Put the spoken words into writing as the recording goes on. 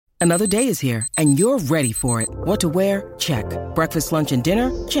Another day is here, and you're ready for it. What to wear? Check. Breakfast, lunch, and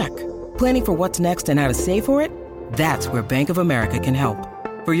dinner? Check. Planning for what's next and how to save for it? That's where Bank of America can help.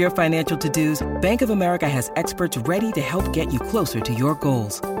 For your financial to-dos, Bank of America has experts ready to help get you closer to your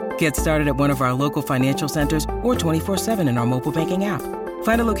goals. Get started at one of our local financial centers or 24/7 in our mobile banking app.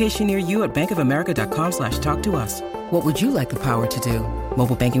 Find a location near you at bankofamerica.com/talktous. What would you like the power to do?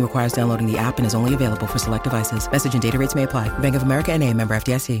 Mobile banking requires downloading the app and is only available for select devices. Message and data rates may apply. Bank of America N.A., member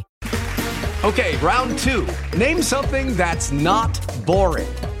FDIC. Okay, round two. Name something that's not boring.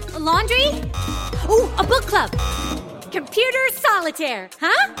 A laundry? Ooh, a book club. Computer solitaire,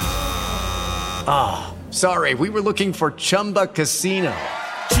 huh? Ah, sorry, we were looking for Chumba Casino.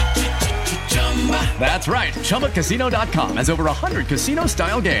 That's right, ChumbaCasino.com has over 100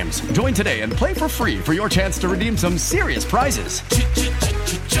 casino-style games. Join today and play for free for your chance to redeem some serious prizes.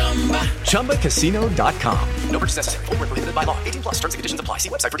 ChumbaCasino.com. No purchase necessary. Void where prohibited by law. 18+. Terms and conditions apply. See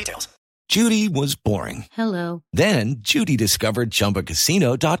website for details. Judy was boring. Hello. Then Judy discovered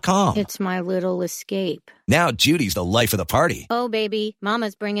ChumbaCasino.com. It's my little escape. Now Judy's the life of the party. Oh, baby,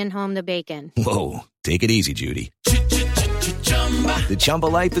 mama's bringing home the bacon. Whoa, take it easy, Judy. The Chumba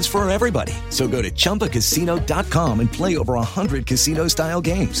life is for everybody. So go to ChumbaCasino.com and play over 100 casino-style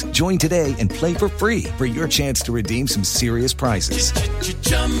games. Join today and play for free for your chance to redeem some serious prizes.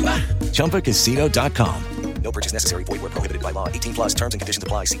 ChumbaCasino.com. No purchase necessary. Void where prohibited by law. 18+. Terms and conditions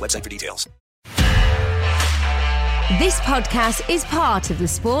apply. See website for details. This podcast is part of the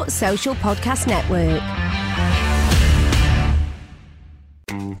Sports Social Podcast Network.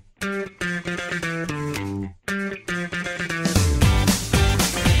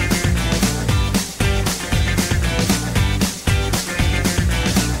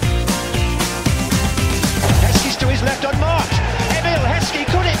 Heskey's to his left on Mark. Emil Heskey,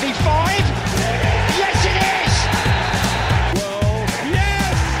 could it be 5? Yes, it is! Well,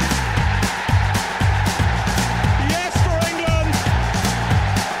 yes! Yes for England!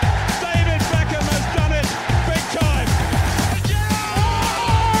 David Beckham has done it big time!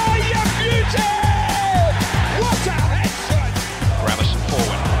 Oh, you beauty! What a headshot! Ramison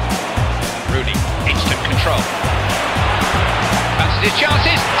forward. Rooney, instant control. Fancies his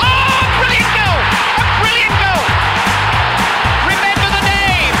chances. Oh, brilliant goal! A brilliant goal! Remember the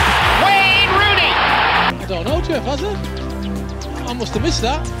name, Wayne Rooney! I don't know, Jeff, has it? I must have missed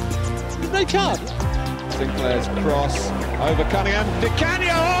that. Red card. Sinclair's cross over Cunningham. Di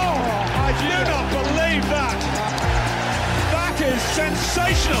Canio! Oh, I do not believe that! That is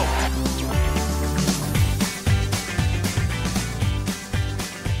sensational!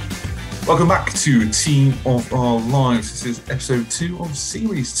 Welcome back to Team of Our Lives. This is episode 2 of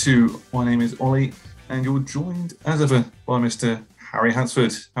Series 2. My name is Ollie, and you're joined, as ever, by Mr. Harry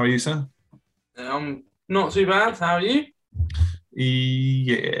Hansford. How are you, sir? Not too bad. How are you?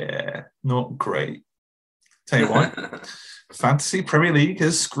 Yeah, not great. Tell you what, Fantasy Premier League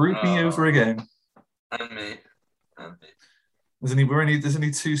has screwed me over again. And me. There's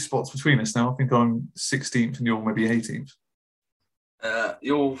only 2 spots between us now. I think I'm 16th and you're maybe 18th.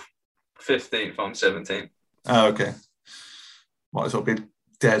 You're 15th, I'm 17th. Oh, okay. Might as well be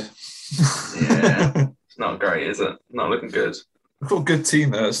dead. Yeah, it's not great, is it? Not looking good. I've got a good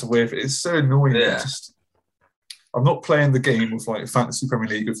team there. That's the way of it. It's so annoying. Yeah. I'm not playing the game of like Fantasy Premier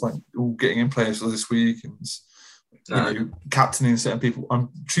League of like all getting in players for this week and captaining certain people. I'm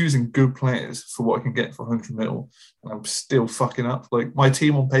choosing good players for what I can get for 100 mil, and I'm still fucking up. Like my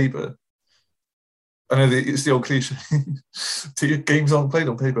team on paper. I know it's the old cliche. Games aren't played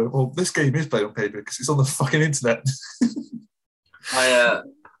on paper. Well, this game is played on paper because it's on the fucking internet. I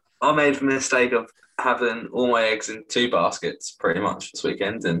made the mistake of having all my eggs in 2 baskets pretty much this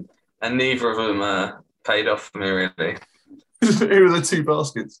weekend, and neither of them paid off for me really. Who are the 2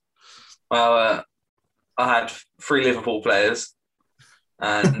 baskets? Well, I had 3 Liverpool players,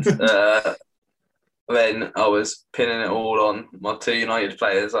 and then I was pinning it all on my 2 United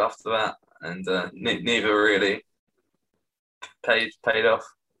players after that. And neither really paid off.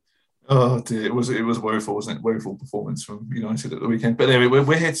 Oh dear, it was woeful, wasn't it? Woeful performance from United at the weekend. But anyway,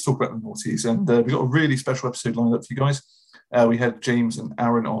 we're here to talk about the Naughties, and we've got a really special episode lined up for you guys. We had James and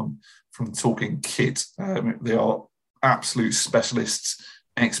Aaron on from Talking Kit. They are absolute specialists,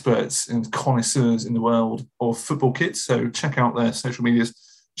 experts, and connoisseurs in the world of football kits. So check out their social medias,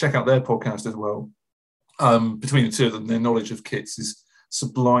 check out their podcast as well. Between the 2 of them, their knowledge of kits is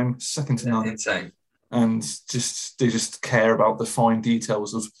sublime, second to none. Insane. And they just care about the fine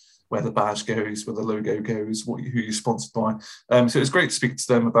details of where the badge goes, where the logo goes, who you're sponsored by. So it's great to speak to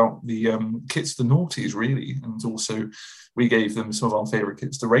them about the kits, the Naughties, really. And also we gave them some of our favourite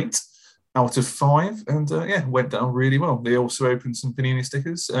kits to rate. out of 5, and went down really well. They also opened some Panini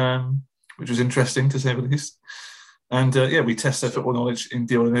stickers, which was interesting to say the least. And we test their football knowledge in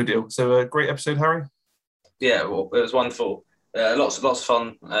Deal or No Deal. So a great episode, Harry. Yeah, well, it was wonderful. Lots of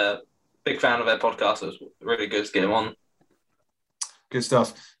fun. Big fan of their podcast. It was really good to get them on. Good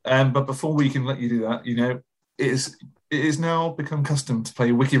stuff. But before we can let you do that, it is now become custom to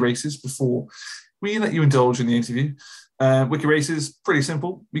play Wiki Races before we let you indulge in the interview. Wiki Races, pretty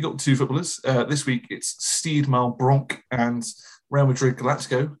simple. We got 2 footballers. This week it's Stade Malbranche and Real Madrid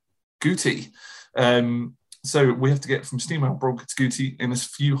Galactico, Guti. So we have to get from Stade Malbranche to Guti in as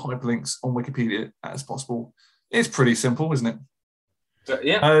few hyperlinks on Wikipedia as possible. It's pretty simple, isn't it?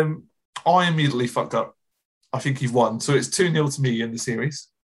 Yeah. I immediately fucked up. I think you've won. So it's 2-0 to me in the series.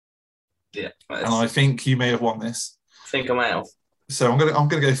 Yeah. And I think you may have won this. I think I may have. So I'm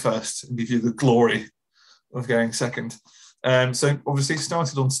gonna go first and give you the glory of going second. So obviously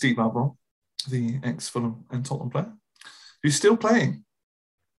started on Stade Malbranche, the ex-Fulham and Tottenham player, who's still playing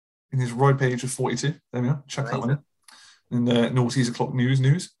in his ripe age of 42. There we are. Check that one in the Naughties O'Clock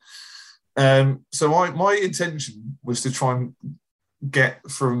news. So my intention was to try and get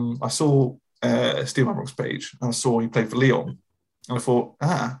from, I saw Stade Malbranche's page and I saw he played for Lyon. And I thought,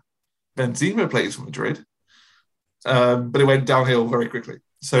 Benzema plays for Madrid. But it went downhill very quickly.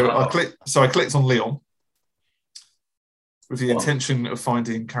 So I clicked on Lyon with the intention of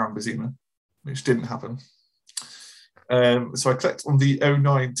finding Karim Benzema, which didn't happen. So I clicked on the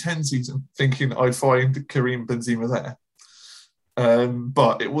 09-10 season, thinking I'd find Karim Benzema there.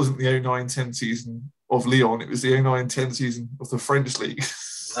 But it wasn't the 09-10 season of Lyon. It was the 09-10 season of the French league.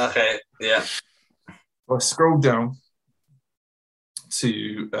 Okay, yeah. I scrolled down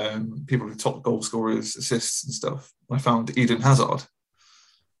to people who top goal scorers, assists and stuff. I found Eden Hazard.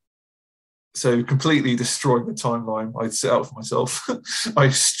 So completely destroying the timeline I'd set out for myself. I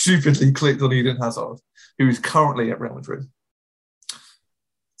stupidly clicked on Eden Hazard, who is currently at Real Madrid.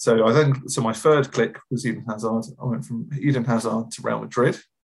 So my third click was Eden Hazard. I went from Eden Hazard to Real Madrid.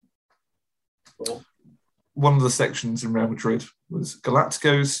 Cool. One of the sections in Real Madrid was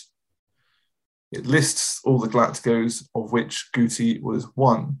Galacticos. It lists all the Galacticos, of which Guti was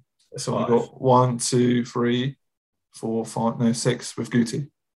one. So I got 1, 2, 3, 4, 5, 6 with Guti.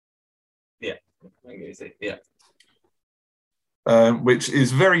 Yeah, Guti, yeah. Which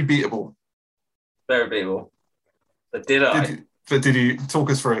is very beatable. Very beatable. But did you talk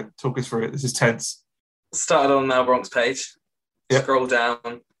us through it? This is tense. Started on Malbranche's page. Yep. Scroll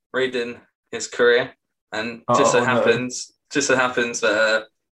down, reading his career, and just so happens that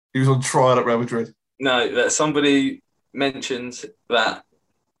he was on trial at Real Madrid. No, that somebody mentioned that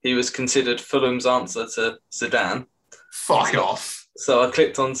he was considered Fulham's answer to Zidane. Fuck off. So I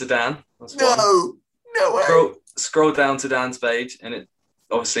clicked on Zidane. No way. Scroll down to Dan's page, and it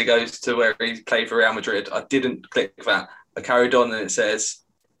obviously goes to where he played for Real Madrid. I didn't click that. I carried on, and it says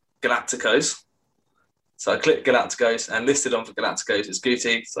Galacticos. So I clicked Galacticos, and listed on for Galacticos it's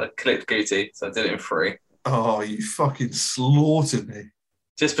Guti. So I clicked Guti. So I did it in 3. Oh, you fucking slaughtered me.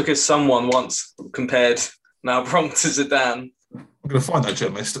 Just because someone once compared Malbranche to Zidane. I'm going to find that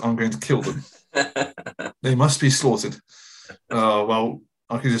journalist. I'm going to kill them. They must be slaughtered. Oh, well,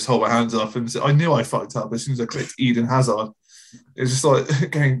 I can just hold my hands up and say, I knew I fucked up as soon as I clicked Eden Hazard. It was just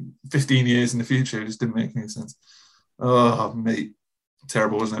like going 15 years in the future. It just didn't make any sense. Oh, mate.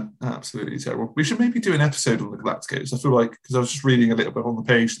 Terrible, isn't it? Absolutely terrible. We should maybe do an episode on the Galacticos. I feel like, because I was just reading a little bit on the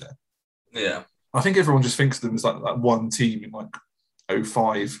page there. Yeah. I think everyone just thinks of them as like that one team in like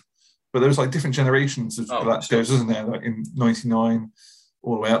 05. But there was like different generations of Galacticos, isn't there? Like in 99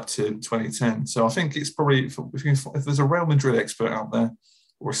 all the way up to 2010. So I think it's probably, if there's a Real Madrid expert out there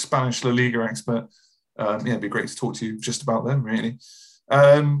or a Spanish La Liga expert, it'd be great to talk to you just about them, really.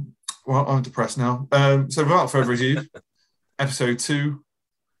 Well, I'm depressed now. So without further ado, episode 2,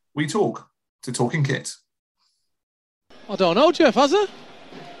 we talk to Talking Kit. I don't know, Jeff, has it?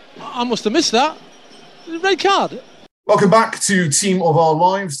 I must have missed that. Red card. Welcome back to Team of Our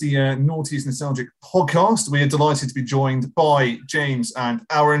Lives, the Naughties Nostalgic podcast. We are delighted to be joined by James and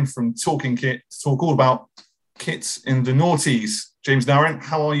Aaron from Talking Kit to talk all about kits in the Naughties. James and Aaron,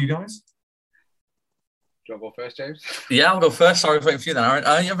 how are you guys? Do you want to go first, James? Yeah, I'll go first. Sorry for waiting for you then,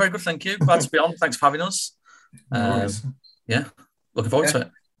 Aaron. Yeah, very good, thank you. Glad to be on. Thanks for having us. Yeah, looking forward to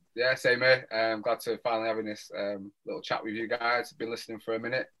it. Yeah, same here. Glad to finally having this little chat with you guys. I've been listening for a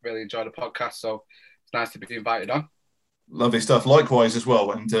minute. Really enjoyed the podcast, so it's nice to be invited on. Lovely stuff. Likewise as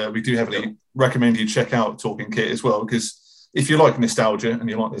well. And we do heavily recommend you check out Talking Kit as well, because if you like nostalgia and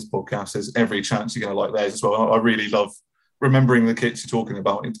you like this podcast, there's every chance you're going to like theirs as well. I really love remembering the kits you're talking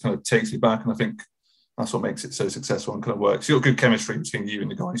about. It kind of takes me back. And I think That's what makes it so successful and kind of works. You've got good chemistry between you and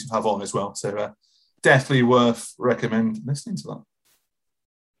the guys you have on as well. So definitely worth recommend listening to that.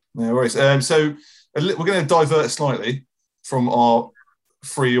 No worries. So we're going to divert slightly from our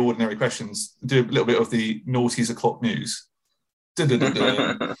 3 ordinary questions, do a little bit of the naughties o'clock news.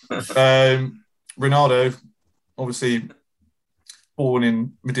 Ronaldo, obviously born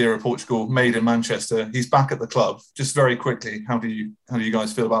in Madeira, Portugal, made in Manchester. He's back at the club. Just very quickly, how do you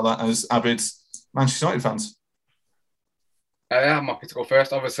guys feel about that as avid Manchester United fans? I'm happy to go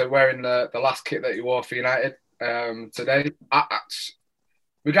first. Obviously, wearing the last kit that he wore for United today.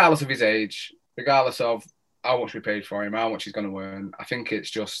 Regardless of his age, regardless of how much we paid for him, how much he's going to earn, I think it's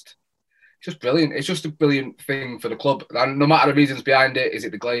just brilliant. It's just a brilliant thing for the club. And no matter the reasons behind it, is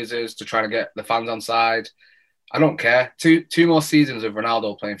it the Glazers to try to get the fans on side? I don't care. Two more seasons of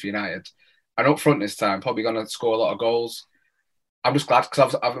Ronaldo playing for United. And up front this time, probably going to score a lot of goals. I'm just glad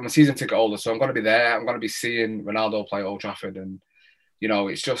because I'm a season ticket holder, so I'm going to be there. I'm going to be seeing Ronaldo play at Old Trafford, and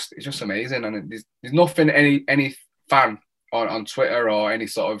it's just amazing. And there's nothing any fan on Twitter or any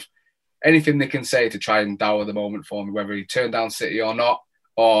sort of anything they can say to try and dour the moment for me, whether he turned down City or not,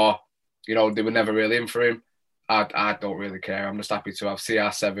 or they were never really in for him. I don't really care. I'm just happy to have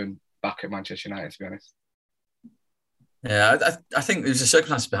CR7 back at Manchester United, to be honest. Yeah, I think there's a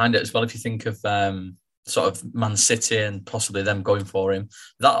circumstance behind it as well. If you think of sort of Man City and possibly them going for him,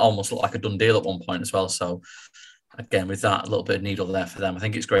 that almost looked like a done deal at one point as well. So again, with that, a little bit of needle there for them. I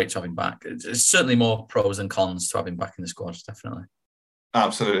think it's great to have him back. It's certainly more pros than cons to have him back in the squad, definitely.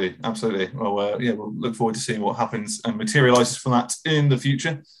 Absolutely. Well, we'll look forward to seeing what happens and materialises from that in the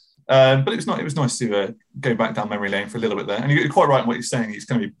future. But it was nice to go back down memory lane for a little bit there. And you're quite right in what you're saying. He's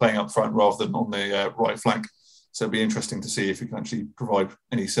going to be playing up front rather than on the right flank. So it'll be interesting to see if we can actually provide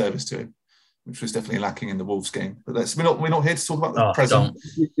any service to him, which was definitely lacking in the Wolves game. But we're not here to talk about the present.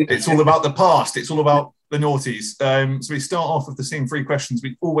 It's all about the past. It's all about the noughties. So we start off with the same 3 questions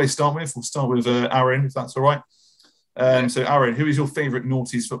we always start with. We'll start with Aaron, if that's all right. So Aaron, who is your favourite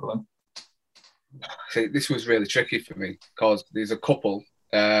noughties footballer? See, this was really tricky for me because there's a couple.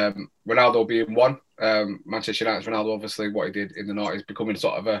 Ronaldo being one. Manchester United's Ronaldo, obviously, what he did in the noughties, becoming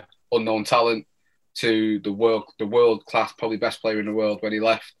sort of a unknown talent to the world class, probably best player in the world when he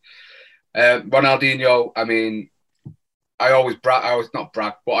left. Ronaldinho, I mean, I always not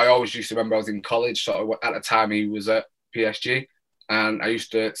brag, but I always used to remember I was in college, sort of at the time he was at PSG, and I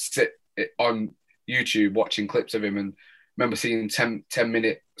used to sit on YouTube watching clips of him and remember seeing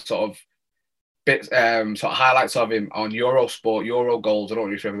 10-minute sort of bits, sort of highlights of him on Eurosport, Euro Goals. I don't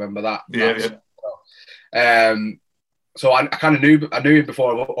know if you remember that. Yeah. So I kind of knew him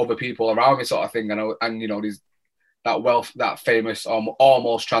before other people around me, sort of thing. And there's that famous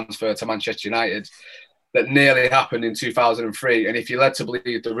almost transfer to Manchester United that nearly happened in 2003. And if you're led to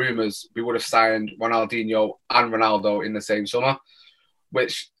believe the rumours, we would have signed Ronaldinho and Ronaldo in the same summer.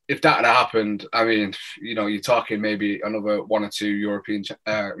 Which, if that had happened, I mean, you're talking maybe another 1 or 2 European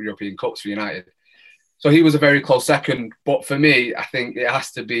Cups for United. So he was a very close second. But for me, I think it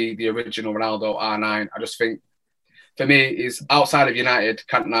has to be the original Ronaldo R9. I just think, for me, is outside of United,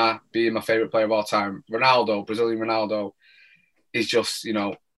 Cantona being my favourite player of all time. Ronaldo, Brazilian Ronaldo, is just,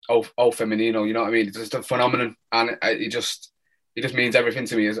 o feminino, you know what I mean? It's just a phenomenon. And it just means everything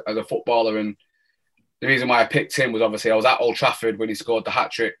to me as a footballer. And the reason why I picked him was obviously I was at Old Trafford when he scored the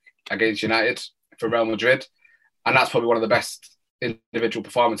hat-trick against United for Real Madrid. And that's probably one of the best individual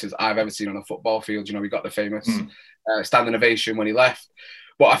performances I've ever seen on a football field. We got the famous standing ovation when he left.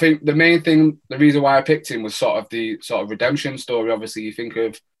 But I think the main thing, the reason why I picked him was sort of redemption story. Obviously, you think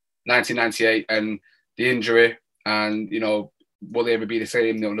of 1998 and the injury, and will he ever be the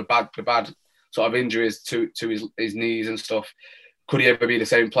same? The bad sort of injuries to his knees and stuff. Could he ever be the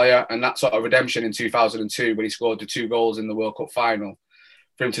same player? And that sort of redemption in 2002 when he scored the 2 goals in the World Cup final,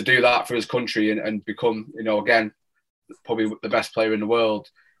 for him to do that for his country and become, again, probably the best player in the world.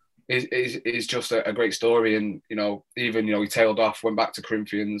 Is just a great story. And even he tailed off, went back to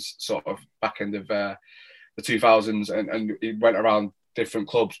Corinthians sort of back end of the 2000s, and he went around different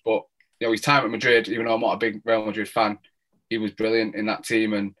clubs. But his time at Madrid, even though I'm not a big Real Madrid fan, he was brilliant in that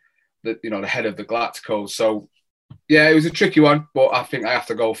team, and the head of the Galacticos. So yeah, it was a tricky one, but I think I have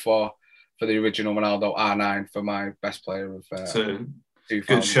to go for the original Ronaldo R9 for my best player of.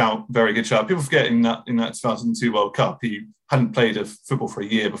 Good shout, very good shout. People forget in that 2002 World Cup, he hadn't played a football for a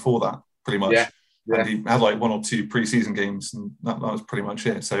year before that, pretty much. Yeah. And he had 1 or 2 pre-season games, and that was pretty much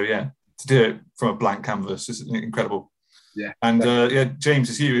it. So yeah, to do it from a blank canvas is incredible. Yeah. And James,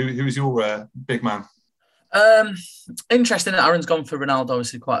 it's you. Who is your big man? Interesting that Aaron's gone for Ronaldo.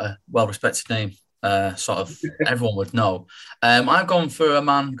 Obviously, quite a well-respected name sort of everyone would know. I've gone for a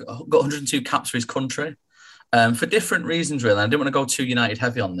man got 102 caps for his country for different reasons, really. I didn't want to go too United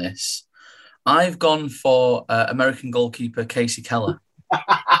heavy on this. I've gone for American goalkeeper Casey Keller.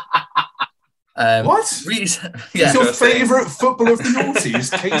 What? Yeah. Your favourite footballer of the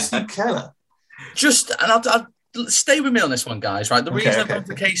noughties, Casey Keller? And I'll stay with me on this one, guys. Right, the reason I've gone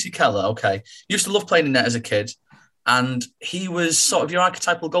for Casey Keller, used to love playing in net as a kid, and he was sort of your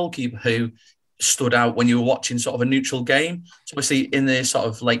archetypal goalkeeper who stood out when you were watching sort of a neutral game. So obviously in the sort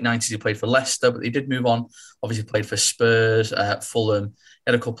of late 90s, he played for Leicester, but he did move on. Obviously played for Spurs, Fulham.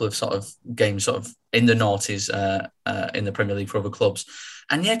 He had a couple of sort of games sort of in the noughties in the Premier League for other clubs.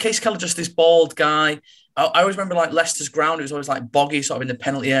 And yeah, Casey Keller, just this bald guy. I always remember like Leicester's ground. It was always like boggy, sort of in the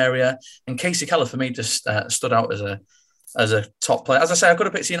penalty area. And Casey Keller for me just stood out as a top player. As I say, I could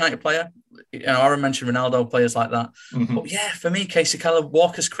have picked a United player. You know, I mentioned Ronaldo, players like that. Mm-hmm. But yeah, for me, Casey Keller,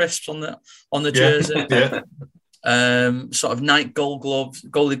 Walker's crisps on the jersey. Sort of Nike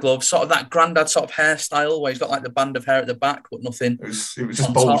goalie gloves, sort of that granddad sort of hairstyle where he's got like the band of hair at the back, but nothing. It was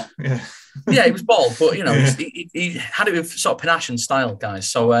just bold. Top. Yeah, he was bald, but you know, he had it with sort of panache and style, guys.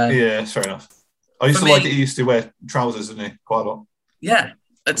 So yeah, fair enough. I used to like it. He used to wear trousers, didn't he? Quite a lot. Yeah,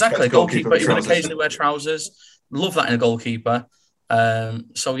 exactly. Goalkeeper, he would occasionally wear trousers. Love that in a goalkeeper.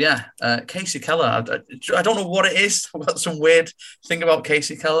 So yeah, Casey Keller. I don't know what it is. I've got some weird thing about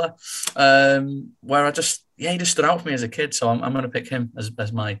Casey Keller, where he just stood out for me as a kid. So I'm going to pick him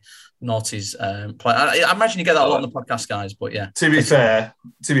as my noughties player. I imagine you get that a lot on the podcast, guys. But yeah. To be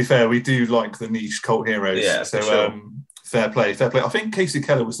fair, we do like the niche cult heroes. Yeah, so sure. Fair play. I think Casey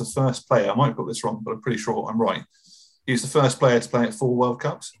Keller was the first player. I might have got this wrong, but I'm pretty sure I'm right. He was the first player to play at 4 World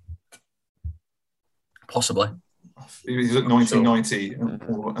Cups. Possibly. He was at 1990,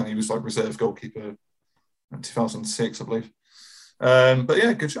 and he was like reserve goalkeeper in 2006, I believe. But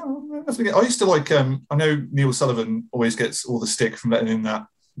yeah, good job. I used to like. I know Neil Sullivan always gets all the stick from letting in that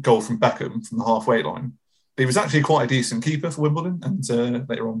goal from Beckham from the halfway line. But he was actually quite a decent keeper for Wimbledon, and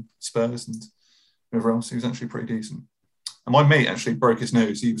later on Spurs and whoever else. He was actually pretty decent. And my mate actually broke his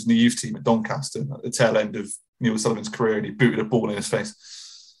nose. He was in the youth team at Doncaster at the tail end of Neil Sullivan's career, and he booted a ball in his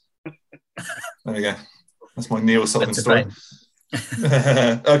face. There we go. That's my Neil Sullivan story.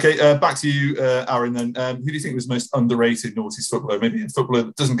 Okay, back to you, Aaron, then. Who do you think was most underrated noughties footballer? Maybe a footballer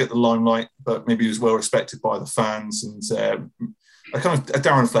that doesn't get the limelight, but maybe was well respected by the fans, and a kind of a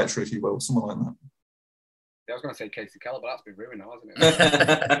Darren Fletcher, if you will, someone like that. Yeah, I was going to say Casey Keller, but that's been ruined now,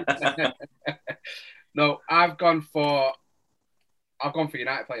 hasn't it? No, I've gone for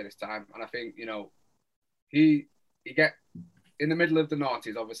United player this time, and I think, you know, he get in the middle of the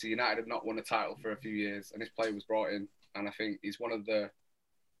noughties. Obviously, United had not won a title for a few years, and this player was brought in, and I think he's one of the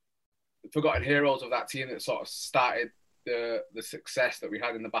forgotten heroes of that team that sort of started the success that we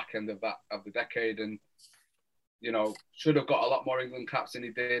had in the back end of the decade, and you know, should have got a lot more England caps than he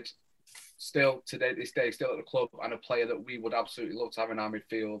did. Still this day, still at the club, and a player that we would absolutely love to have in our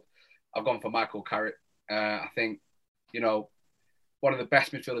midfield. I've gone for Michael Carrick. I think, you know, one of the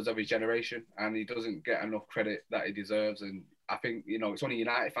best midfielders of his generation, and he doesn't get enough credit that he deserves. And I think, you know, it's only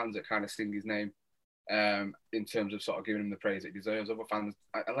United fans that kind of sing his name in terms of sort of giving him the praise it deserves. Other fans,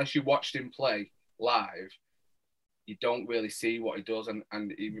 unless you watched him play live, you don't really see what he does, and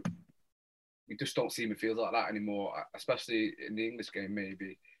we just don't see midfielders like that anymore, especially in the English game.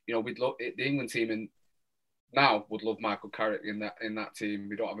 Maybe, you know, we'd love the England team now would love Michael Carrick in that team.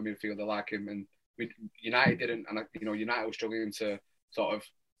 We don't have a midfielder like him, and United didn't, and you know, United was struggling to sort of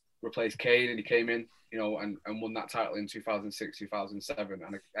replace Kane, and he came in, you know, and won that title in 2006, 2007,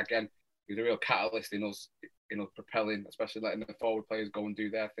 and again, he was a real catalyst in us, you know, propelling, especially letting the forward players go and do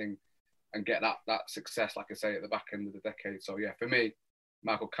their thing and get that success, like I say, at the back end of the decade. So yeah, for me,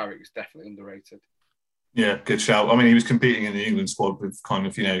 Michael Carrick is definitely underrated. Yeah, good shout. I mean, he was competing in the England squad with kind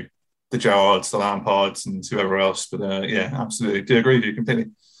of, you know, the Gerrards, the Lampards, and whoever else. But yeah, absolutely, do agree with you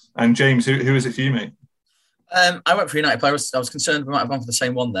completely. And James, who is it for you, mate? I went for United player. I was concerned we might have gone for the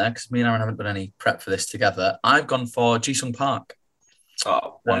same one there because me and Aaron haven't done any prep for this together. I've gone for Ji-sung Park.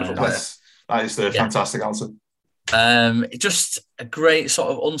 Oh, wonderful player. That is the fantastic answer. Just a great sort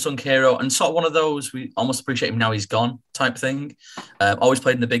of unsung hero, and sort of one of those we almost appreciate him now he's gone type thing. Always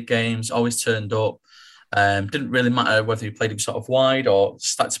played in the big games, always turned up. Didn't really matter whether you played him sort of wide or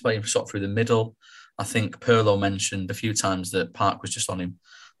started to play him sort of through the middle. I think Pirlo mentioned a few times that Park was just on him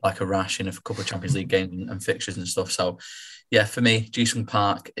like a rash in a couple of Champions League games and fixtures and stuff. So, yeah, for me, Ji-sung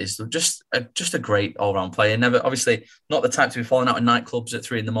Park is just a great all-round player. Never, obviously, not the type to be falling out in nightclubs at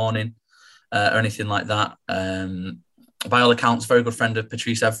 3 a.m. Or anything like that. By all accounts, very good friend of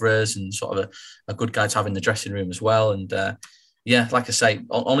Patrice Evra's and sort of a good guy to have in the dressing room as well. And yeah, like I say,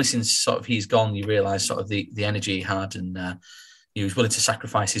 only since sort of he's gone, you realise sort of the energy he had, and he was willing to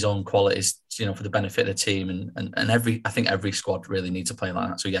sacrifice his own qualities, for the benefit of the team, and I think every squad really needs to play like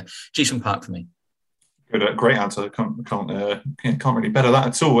that. So yeah, Ji-sung Park for me. Good, great answer. Can't really better that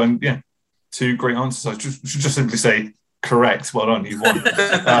at all. And yeah, 2 great answers. I should just simply say correct. Well done, you won.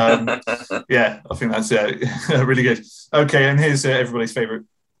 Yeah, I think that's really good. Okay, and here's everybody's favourite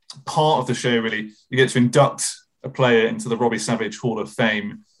part of the show. Really, you get to induct a player into the Robbie Savage Hall of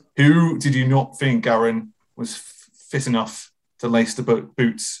Fame. Who did you not think, Aaron, was fit enough to lace the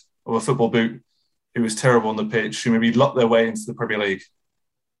boots of a football boot? Who was terrible on the pitch? Who maybe locked their way into the Premier League?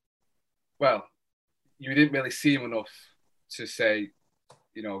 Well, you didn't really see him enough to say,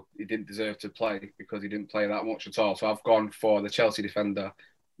 he didn't deserve to play because he didn't play that much at all. So I've gone for the Chelsea defender,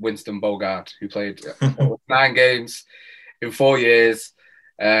 Winston Bogarde, who played 9 games in 4 years,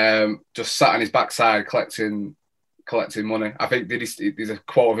 just sat on his backside collecting money. I think there's a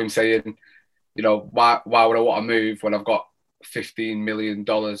quote of him saying, why would I want to move when I've got $15 million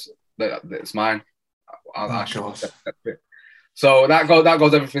that's mine? So that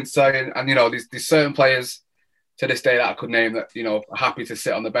goes everything to saying. And there's certain players to this day that I could name that are happy to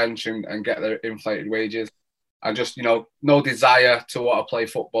sit on the bench and get their inflated wages, and just no desire to want to play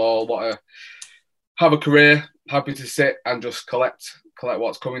football, want to have a career, happy to sit and just collect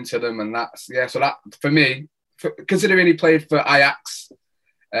what's coming to them. And that's so that for me, considering he played for Ajax,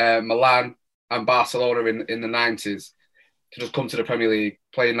 Milan and Barcelona in the 90s, to just come to the Premier League,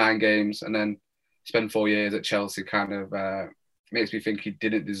 play 9 games and then spend 4 years at Chelsea kind of makes me think he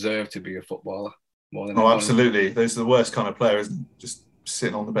didn't deserve to be a footballer more than. Oh, absolutely. Those are the worst kind of players, just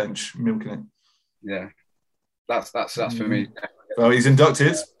sitting on the bench milking it. Yeah, that's for me. Well, he's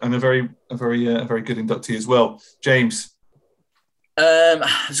inducted, and a very good inductee as well. James.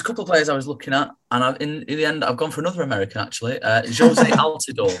 There's a couple of players I was looking at, and in the end, I've gone for another American actually, Jose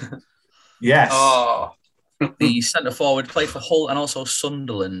Altidore. Yes. Oh. The centre forward, played for Hull and also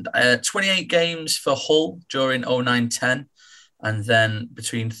Sunderland. 28 games for Hull during 09-10, and then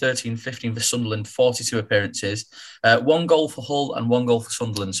between 13-15 for Sunderland, 42 appearances. 1 goal for Hull and 1 goal for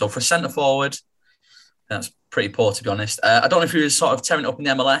Sunderland. So for a centre forward, that's pretty poor, to be honest. I don't know if he was sort of tearing it up in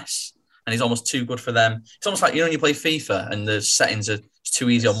the MLS, and he's almost too good for them. It's almost like, when you play FIFA and the settings are too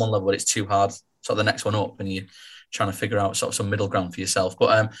easy on one level, but it's too hard, sort of the next one up, and you trying to figure out sort of some middle ground for yourself.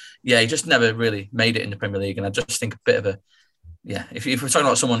 But he just never really made it in the Premier League. And I just think a bit of if we're talking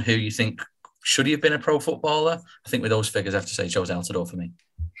about someone who you think, should he have been a pro footballer? I think with those figures, I have to say Jose Altidore for me.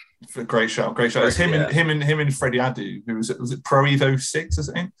 Great shout. It's him and Freddie Adu, who was it Pro Evo 6, is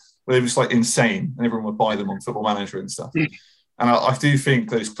it? Where they were just like insane and everyone would buy them on Football Manager and stuff. And I do think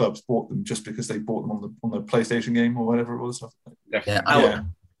those clubs bought them just because they bought them on the PlayStation game or whatever it was.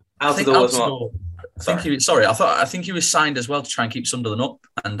 Altidore was not. I think he was signed as well to try and keep Sunderland up,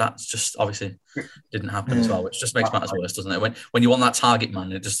 and that's just obviously didn't happen as well, which just makes matters worse, doesn't it? When you want that target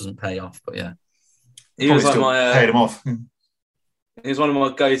man, it just doesn't pay off. But yeah, he was like paid him off. He was one of my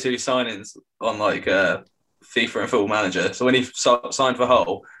go-to signings on FIFA and Football Manager. So when he signed for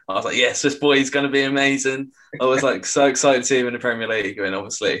Hull, I was like, yes, this boy's going to be amazing. I was like so excited to see him in the Premier League, and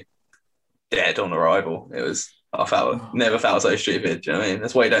obviously dead on arrival. Never felt so stupid. Do you know what I mean?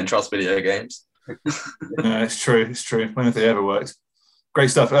 That's why you don't trust video games. No, it's true. When have they ever worked?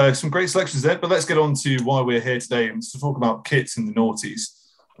 Great stuff. Some great selections there, but let's get on to why we're here today and to talk about kits in the noughties.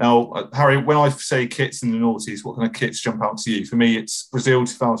 Now, Harry, when I say kits in the noughties, what kind of kits jump out to you? For me, it's Brazil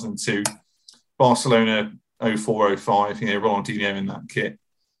 2002, Barcelona 04-05, Ronaldinho in that kit.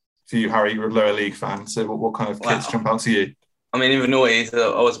 For you, Harry, you're a lower league fan, so what kind of kits jump out to you? I mean, even noughties,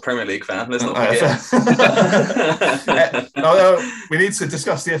 I was a Premier League fan. Let's not forget. We need to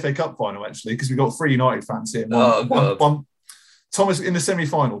discuss the FA Cup final, actually, because we've got 3 United fans here. One Thomas in the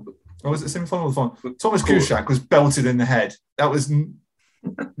semi-final. Or was it semi-final or the final? Thomas Kuszczak was belted in the head. That was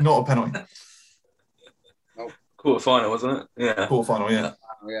not a penalty. Quarter-final, wasn't it? Yeah. Quarter-final, yeah.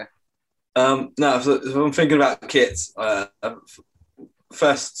 No, so if I'm thinking about kits,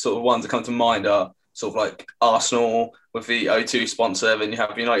 first sort of ones that come to mind are sort of like Arsenal with the O2 sponsor, then you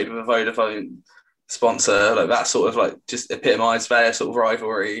have United with a Vodafone sponsor, like that sort of like just epitomised their sort of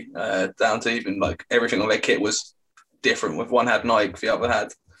rivalry, down to even like everything on their kit was different. With one had Nike, the other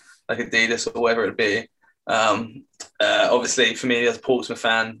had like Adidas or whatever it'd be. Obviously for me as a Portsmouth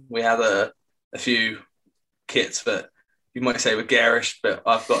fan, we had a few kits that you might say were garish, but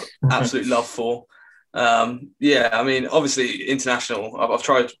I've got absolute love for. I mean, obviously international. I've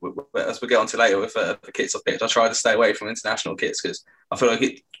tried, as we get on to later with the kits I've picked, I try to stay away from international kits because I feel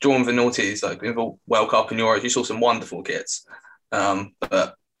like drawing the noughties, like in the World Cup and Euros, you saw some wonderful kits.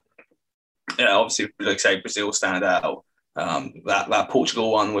 But yeah, obviously, like say Brazil stand out. That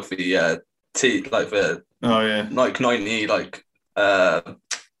Portugal one with the the Nike 90 the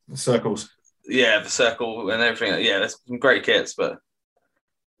circles. Yeah, the circle and everything. Yeah, there's some great kits, but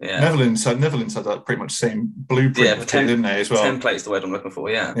yeah, Netherlands had that pretty much same blueprint, didn't they? As well, template's the word I'm looking for.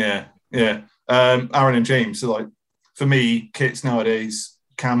 Yeah. Aaron and James. So, like, for me, kits nowadays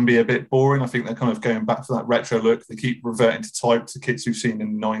can be a bit boring. I think they're kind of going back to that retro look. They keep reverting to type to kits we've seen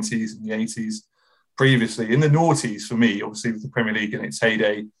in the 90s and the 80s previously. In the noughties, for me, obviously with the Premier League in its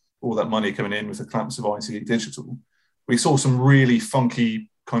heyday, all that money coming in with the clamps of ITV Digital, we saw some really funky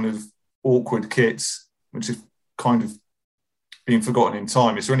kind of awkward kits, which have kind of been forgotten in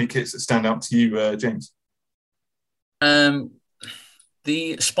time. Is there any kits that stand out to you, James?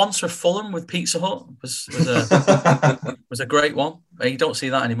 The sponsor of Fulham with Pizza Hut was a great one. You don't see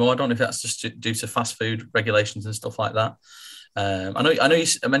that anymore. I don't know if that's just due to fast food regulations and stuff like that. I know you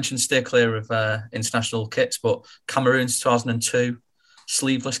mentioned steer clear of international kits, but Cameroon's 2002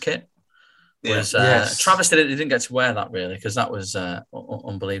 sleeveless kit was Travis didn't get to wear that really because that was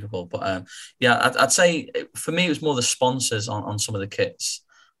unbelievable. But I'd say for me it was more the sponsors on some of the kits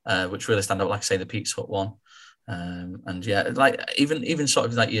which really stand out. Like I say, the Pizza Hut one. And like even sort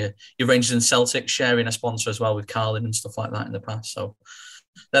of like your Rangers and Celtics sharing a sponsor as well with Carlin and stuff like that in the past. So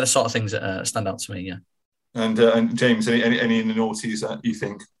they're the sort of things that stand out to me. Yeah. And James, any in the noughties that you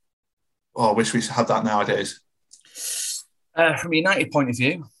think, I wish we had that nowadays? From a United point of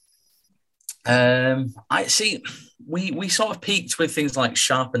view, I see we sort of peaked with things like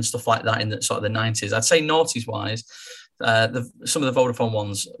Sharp and stuff like that in the sort of the 90s. I'd say noughties wise, some of the Vodafone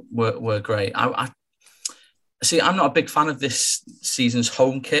ones were great. See, I'm not a big fan of this season's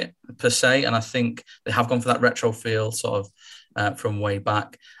home kit per se, and I think they have gone for that retro feel sort of from way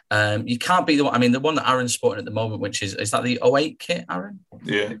back. You can't beat the one. I mean, the one that Aaron's sporting at the moment, which is that the 08 kit, Aaron?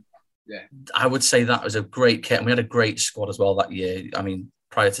 Yeah. I would say that was a great kit, and we had a great squad as well that year. I mean,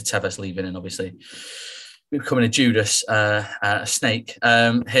 prior to Tevez leaving, and obviously becoming a Judas, a snake.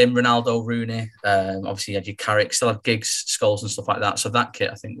 Him, Ronaldo, Rooney. Obviously, you had your Carrick, still have Giggs, Scholes, and stuff like that. So that kit,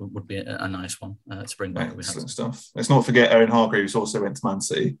 I think, would be a nice one to bring back. Excellent stuff. Let's not forget Owen Hargreaves also went to Man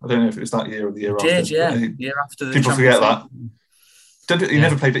City. I don't know if it was that year or the year after. Did, yeah. Year after the people forget that. He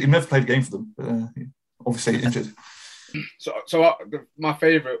never played a game for them, but obviously injured. So my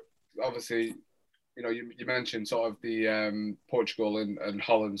favourite, obviously, you mentioned sort of the Portugal and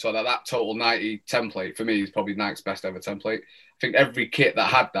Holland, so that total 90 template for me is probably Nike's best ever template. I think every kit that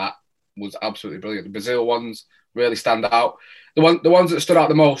had that was absolutely brilliant. The Brazil ones really stand out. The ones that stood out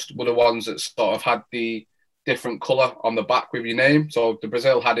the most were the ones that sort of had the different colour on the back with your name. So the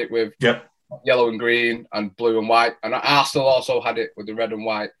Brazil had it with yellow and green and blue and white, and Arsenal also had it with the red and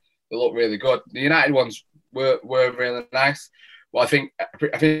white. They looked really good. The United ones were really nice. Well, I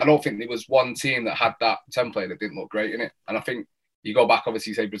don't think there was one team that had that template that didn't look great in it. And I think you go back,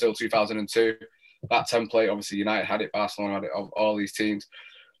 obviously, say Brazil 2002, that template, obviously United had it, Barcelona had it, all these teams.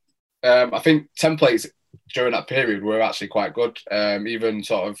 I think templates during that period were actually quite good. Even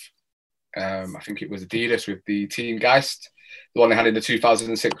sort of, I think it was Adidas with the Team Geist, the one they had in the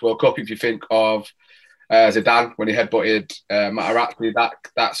 2006 World Cup. If you think of Zidane when he headbutted Materazzi,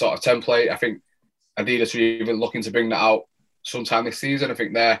 that sort of template, I think Adidas were even looking to bring that out sometime this season. I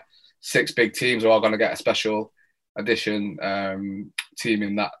think their 6 big teams are all going to get a special edition team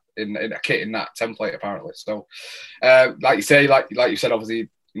in a kit in that template apparently. So, like you say, like you said, obviously,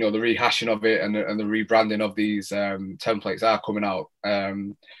 the rehashing of it and the rebranding of these templates are coming out.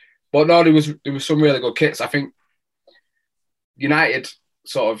 But no, there was some really good kits. I think United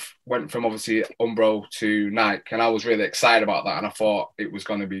sort of went from obviously Umbro to Nike, and I was really excited about that, and I thought it was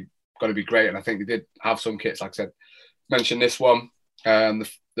going to be great. And I think they did have some kits, like I said. Mentioned this one.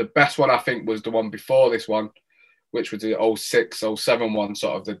 The best one I think was the one before this one, which was the 06-07 one,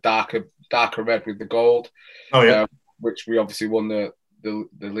 sort of the darker red with the gold. Oh yeah. Which we obviously won the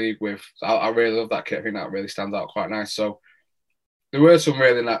league with. So I really love that kit. I think that really stands out quite nice. So there were some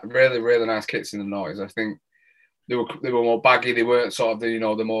really nice kits in the noughties. I think they were more baggy. They weren't sort of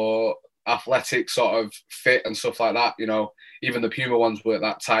the more athletic sort of fit and stuff like that. Even the Puma ones weren't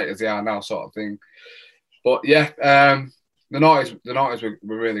that tight as they are now, sort of thing. But yeah, the noughties were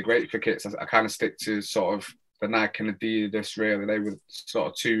really great for kits. I kind of stick to sort of the Nike and Adidas. Really, they were sort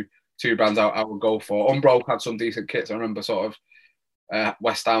of two brands I would go for. Umbro had some decent kits. I remember sort of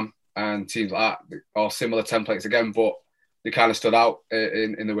West Ham and teams like that, all similar templates again, but they kind of stood out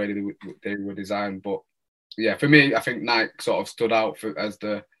in the way they were designed. But yeah, for me, I think Nike sort of stood out as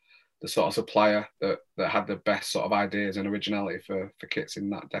the sort of supplier that had the best sort of ideas and originality for kits in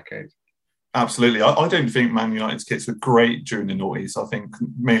that decade. Absolutely. I don't think Man United's kits were great during the noughties. I think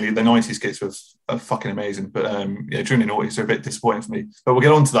mainly the 90s kits were fucking amazing. But during the noughties, they're a bit disappointing for me. But we'll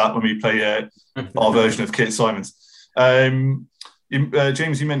get on to that when we play our version of Kit Simons.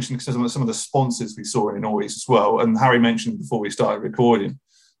 James, you mentioned some of the sponsors we saw in the noughties as well. And Harry mentioned before we started recording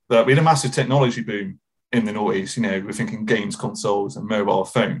that we had a massive technology boom in the noughties. We're thinking games consoles and mobile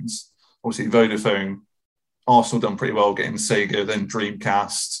phones. Obviously, Vodafone, Arsenal done pretty well getting Sega, then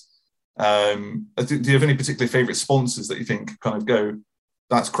Dreamcast. Do you have any particular favourite sponsors that you think kind of go,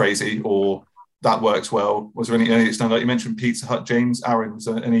 that's crazy, or that works well? Was there any that stand out? You mentioned Pizza Hut, James. Aaron, was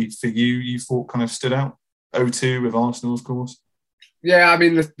there any for you thought kind of stood out? O2 with Arsenal, of course. Yeah, I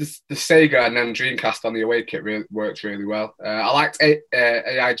mean, the Sega and then Dreamcast on the away kit works really well. I liked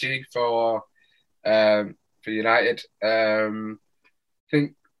AIG for United. I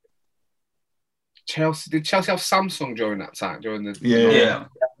think did Chelsea have Samsung during that time? Yeah.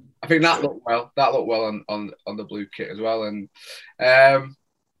 I think that looked well. That looked well on the blue kit as well. And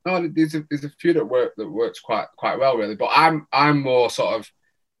there's a few that works quite well really. But I'm more sort of,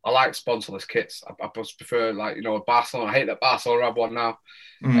 I like sponsorless kits. I just prefer Barcelona. I hate that Barcelona have one now.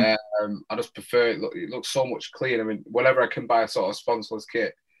 I just prefer it looks so much cleaner. I mean, whenever I can buy a sort of sponsorless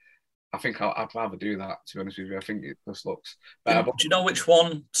kit, I think I'd rather do that, to be honest with you. I think it just looks better. Do you know which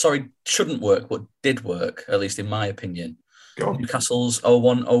one, shouldn't work, but did work, at least in my opinion? Newcastle's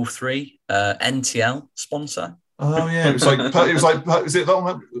 0103 NTL sponsor. Oh yeah, it was was it that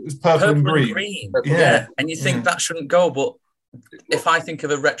one? It was purple and green. Yeah, and you think that shouldn't go, but if I think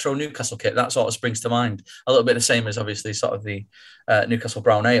of a retro Newcastle kit, that sort of springs to mind. A little bit the same as obviously sort of the Newcastle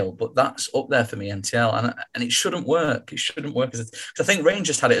Brown Ale, but that's up there for me, NTL, and it shouldn't work. It shouldn't work because I think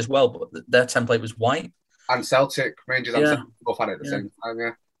Rangers had it as well, but their template was white. And Celtic, Rangers and Celtic both had it at the same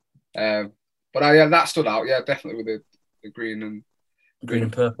time. Yeah, but that stood out. Yeah, definitely with the green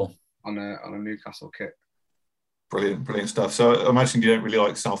and purple on a Newcastle kit. Brilliant stuff. So I imagine you don't really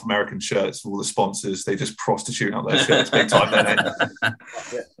like South American shirts. All the sponsors, they just prostitute out their shirts big time, don't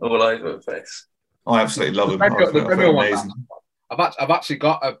they? All over the place. I absolutely love them. They're amazing. I've actually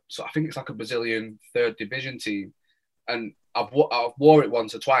got I think it's like a Brazilian third division team, and I've wore it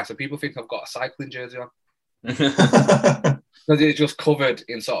once or twice, and people think I've got a cycling jersey on because it's just covered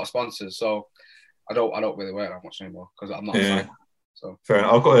in sort of sponsors. So I don't really wear it that much anymore because I'm not a cyclist. So fair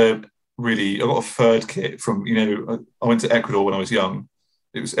enough. I've got a third kit from, I went to Ecuador when I was young.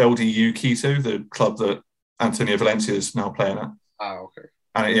 It was LDU Quito, the club that Antonio Valencia is now playing at. Ah, okay.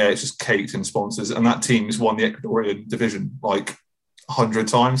 And it's just caked in sponsors. And that team's won the Ecuadorian division 100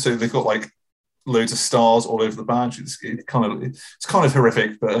 times. So they've got loads of stars all over the badge. It's kind of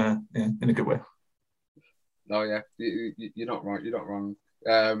horrific, but in a good way. No, yeah, you're not wrong. You're not wrong.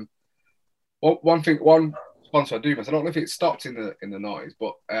 One sponsor I do miss. I don't know if it stopped in the noise,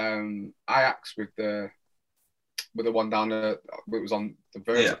 but Ajax with the one down there, it was on the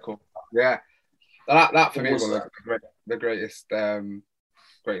vertical. Yeah, that for me was one of the greatest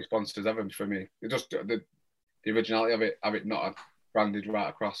sponsors ever for me. It just the originality of it not branded right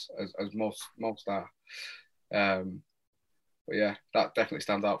across as most are. But yeah, that definitely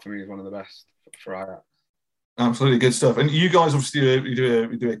stands out for me as one of the best for Ajax. Absolutely good stuff. And you guys obviously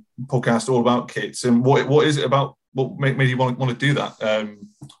you do a podcast all about kits. And what is it about? What made you want to do that?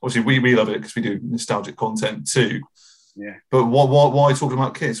 Obviously, we love it because we do nostalgic content too. Yeah. But why talking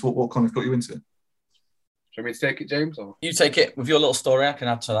about kits? What kind of got you into it? Do you want me to take it, James? Or? You take it with your little story. I can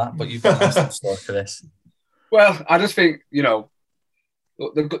add to that, but you've got a nice story for this. Well, I just think the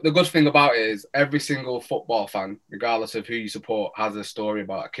good thing about it is every single football fan, regardless of who you support, has a story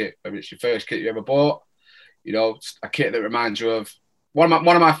about a kit. Whether it's your first kit you ever bought. A kit that reminds you of one of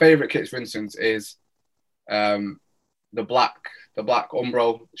my favourite kits, for instance, is the black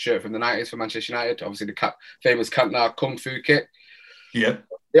Umbro shirt from the 90s for Manchester United. Obviously, the famous Cantona Kung Fu kit. Yeah.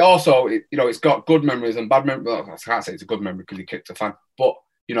 It also, it's got good memories and bad memories. Well, I can't say it's a good memory because he kicked a fan, but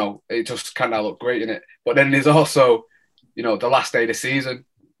it just kind of looked great in it. But then there's also, the last day of the season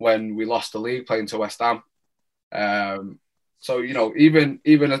when we lost the league playing to West Ham. So even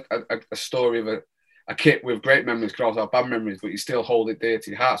a story of a kit with great memories can also have bad memories, but you still hold it dear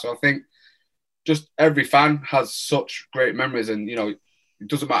to your heart. So I think just every fan has such great memories, and it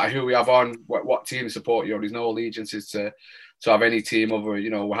doesn't matter who we have on, what team support you. There's no allegiances to have any team other.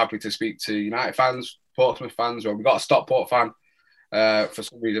 We're happy to speak to United fans, Portsmouth fans, or we've got a Stockport fan. For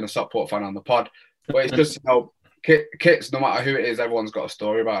some reason, a Stockport fan on the pod. But it's just kits. No matter who it is, everyone's got a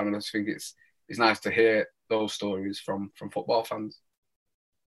story about them, and I just think it's nice to hear those stories from football fans.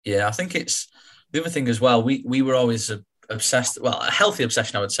 Yeah, I think it's. The other thing as well, we were always obsessed, a healthy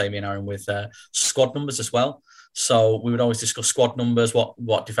obsession, I would say, me and Aaron, with squad numbers as well. So we would always discuss squad numbers,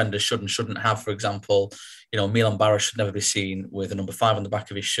 what defenders should and shouldn't have. For example, Milan Baros should never be seen with a number 5 on the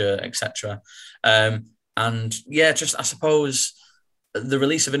back of his shirt, etc. And yeah, just I suppose the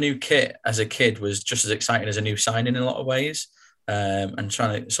release of a new kit as a kid was just as exciting as a new signing in a lot of ways. And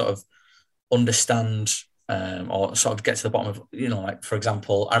trying to sort of understand or sort of get to the bottom of, like, for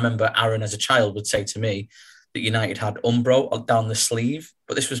example, I remember Aaron as a child would say to me that United had Umbro down the sleeve,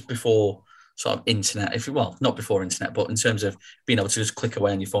 but this was before sort of internet, not before internet, but in terms of being able to just click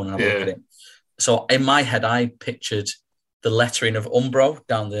away on your phone and have a look at it. So in my head, I pictured the lettering of Umbro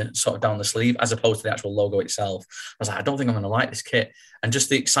down the sleeve as opposed to the actual logo itself. I was like, I don't think I'm going to like this kit. And just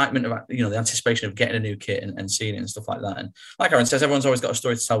the excitement about, the anticipation of getting a new kit and seeing it and stuff like that. And like Aaron says, everyone's always got a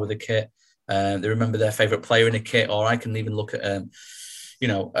story to tell with a kit. They remember their favourite player in a kit, or I can even look at,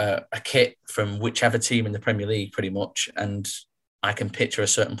 a kit from whichever team in the Premier League pretty much, and I can picture a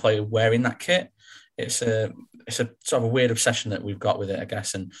certain player wearing that kit. It's a sort of a weird obsession that we've got with it, I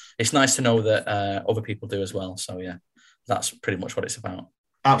guess. And it's nice to know that other people do as well. So, yeah, that's pretty much what it's about.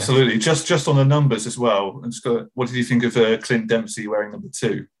 Absolutely. Just on the numbers as well. What did you think of Clint Dempsey wearing number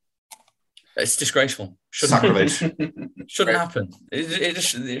 2? It's disgraceful. Sacrilege. Shouldn't happen.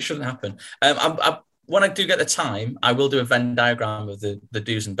 It shouldn't happen. When I do get the time, I will do a Venn diagram of the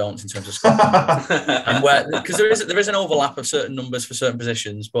do's and don'ts in terms of Scotland. And because there is an overlap of certain numbers for certain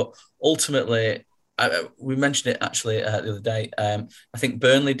positions, but ultimately, we mentioned it actually the other day. I think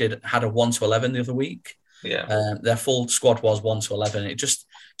Burnley had a 1 to 11 the other week. Yeah. Their full squad was 1 to 11. It just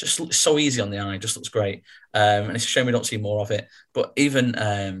looks so easy on the eye. It just looks great. And it's a shame we don't see more of it. But even,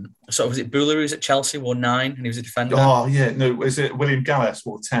 was it Bula who was at Chelsea, wore 9 and he was a defender? Oh, yeah. No, is it William Gallas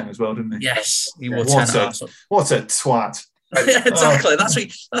wore 10 as well, didn't he? Yes, he wore 10. What a twat. Yeah, exactly.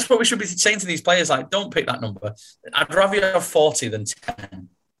 That's what we should be saying to these players. Like, don't pick that number. I'd rather you have 40 than 10.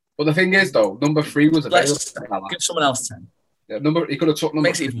 But the thing is, though, number 3 was available. Give someone else 10. Yeah, he could have took number.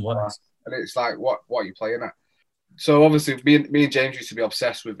 Makes it even worse. And it's like, what are you playing at? So obviously, me and James used to be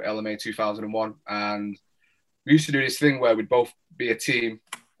obsessed with LMA 2001, and we used to do this thing where we'd both be a team,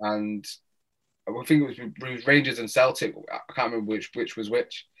 and I think it was Rangers and Celtic. I can't remember which was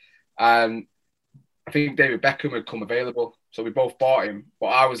which, and I think David Beckham had come available, so we both bought him. But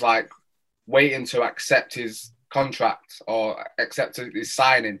I was like waiting to accept his contract or accept his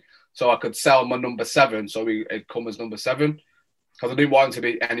signing, so I could sell my number 7, so it'd come as number 7. Because I didn't want him to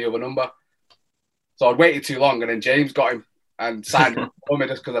be any other number. So I'd waited too long, and then James got him and signed him for me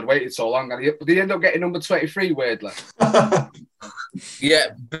just because I'd waited so long. And he ended up getting number 23, weirdly. Yeah,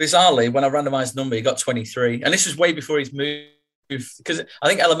 bizarrely, when I randomised the number, he got 23. And this was way before he's moved. Because I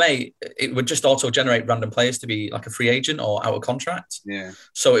think LMA, it would just auto-generate random players to be like a free agent or out of contract. Yeah.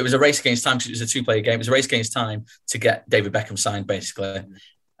 So it was a race against time, because it was a 2-player game. It was a race against time to get David Beckham signed, basically.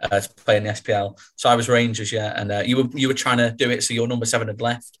 To play in the SPL. So I was Rangers, yeah, and you were trying to do it so your number 7 had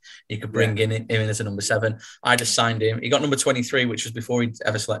left. You could bring him in as a number 7. I just signed him. He got number 23, which was before he'd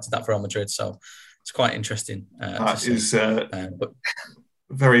ever selected that for Real Madrid. So it's quite interesting. That is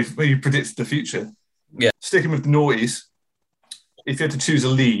very. Well, you predicted the future. Yeah. Sticking with the noughties, if you had to choose a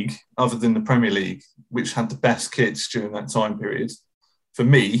league other than the Premier League, which had the best kits during that time period, for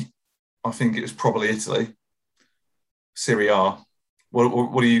me, I think it was probably Italy, Serie A.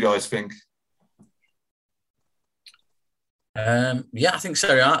 What do you guys think? I think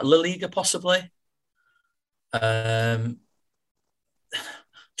Serie A, La Liga possibly. Trying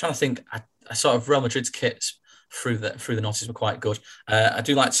to think, I sort of Real Madrid's kits through the noughties were quite good. I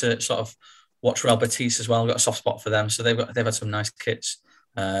do like to sort of watch Real Betis as well. I've got a soft spot for them, so they've had some nice kits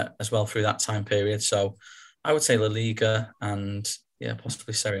as well through that time period. So I would say La Liga and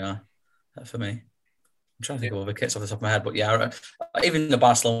possibly Serie A for me. I'm trying to think of other kits off the top of my head, but yeah, even the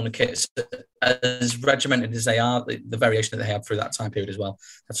Barcelona kits, as regimented as they are, the variation that they had through that time period as well,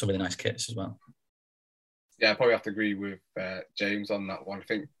 had some really nice kits as well. Yeah, I probably have to agree with James on that one. I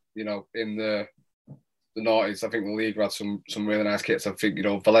think, in the noughties, I think the league had some really nice kits. I think,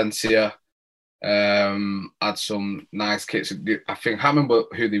 Valencia had some nice kits. I can't remember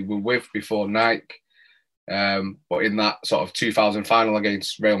who they were with before Nike, but in that sort of 2000 final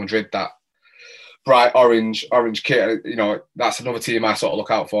against Real Madrid, that bright orange kit, that's another team I sort of look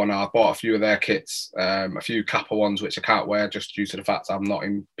out for now. I bought a few of their kits, a few Kappa ones, which I can't wear just due to the fact I'm not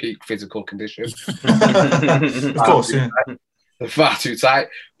in peak physical condition. Of course, yeah. They're far too tight.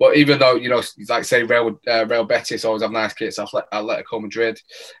 But even though, like say Real Betis always have nice kits, Atletico Madrid,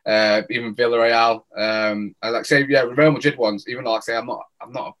 even Villarreal. I like say, Real Madrid ones, even though like say I'm not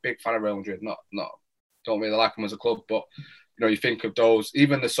a big fan of Real Madrid, don't really like them as a club, but you think of those,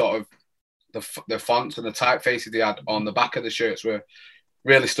 even the sort of the fonts and the typefaces they had on the back of the shirts were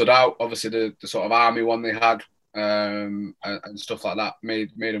really stood out. Obviously, the sort of army one they had and stuff like that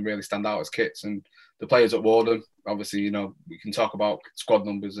made them really stand out as kits. And the players that wore them, obviously, we can talk about squad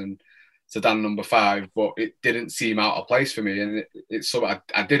numbers and Zidane number 5, but it didn't seem out of place for me, and it's something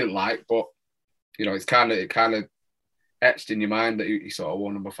I didn't like, but it kind of etched in your mind that he sort of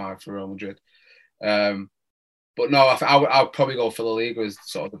wore number 5 for Real Madrid. But no, I would probably go for La Liga as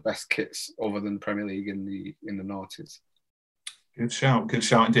sort of the best kits other than the Premier League in the noughties. Good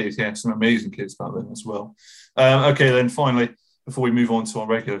shout indeed. Yeah, some amazing kits back then as well. Okay, then finally, before we move on to our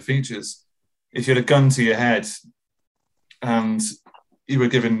regular features, if you had a gun to your head and you were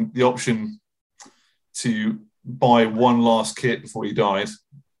given the option to buy one last kit before you died,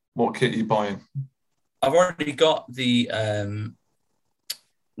 what kit are you buying? I've already got the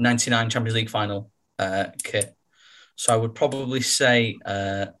 99 Champions League final kit. So I would probably say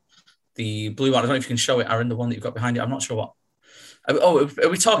the blue one. I don't know if you can show it, Aaron, the one that you've got behind it. I'm not sure what. Are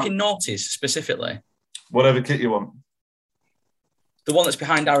we talking noughties specifically? Whatever kit you want. The one that's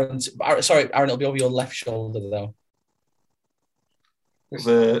behind Aaron's. Sorry, Aaron, it'll be over your left shoulder, though.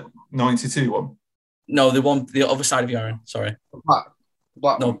 The 92 one? No, the other side of you, Aaron. Sorry.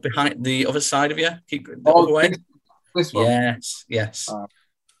 Black no, one. Behind the other side of you. Keep the other way. This one? Yes.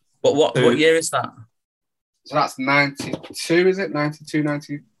 But what year is that? So that's 92, is it? 92,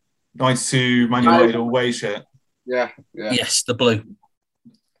 90? 92 Man United away shirt. Yeah. Yes, the blue.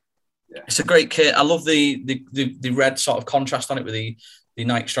 Yeah. It's a great kit. I love the red sort of contrast on it with the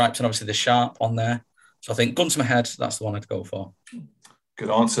Nike stripes and obviously the sharp on there. So I think gun to my head, that's the one I'd go for. Good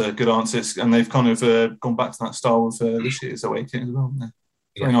answers. And they've kind of gone back to that style of this year's away kit as well, haven't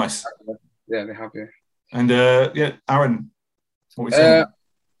they? Very nice. Yeah, they have, yeah. And Aaron, what are we saying?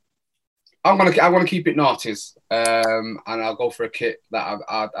 I'm gonna keep it noughties, and I'll go for a kit that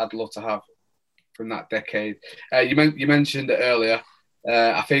I'd love to have from that decade. You mentioned it earlier.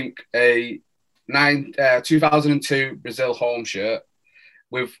 I think a 2002 Brazil home shirt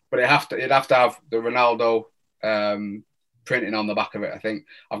but it'd have to have the Ronaldo printing on the back of it. I think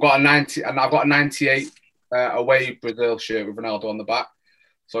I've got a 90 and I've got a 98 away Brazil shirt with Ronaldo on the back.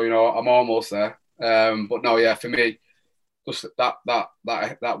 So I'm almost there. But no, yeah, for me, just that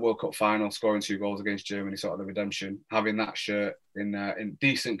World Cup final, scoring 2 goals against Germany, sort of the redemption, having that shirt in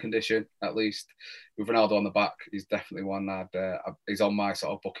decent condition at least with Ronaldo on the back is definitely one is on my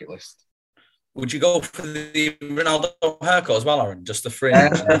sort of bucket list. Would you go for the Ronaldo haircut as well, Aaron? Just the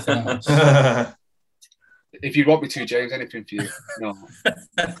fringe and nothing else? If you want me to, James, anything for you. No.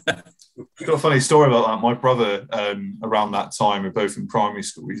 I've got a funny story about that. My brother, around that time, we're both in primary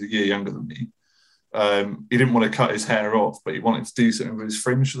school. He's a year younger than me. He didn't want to cut his hair off, but he wanted to do something with his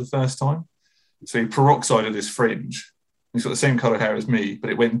fringe for the first time. So he peroxided his fringe. He's got the same colour hair as me, but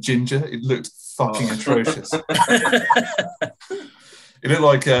it went ginger. It looked fucking atrocious. It looked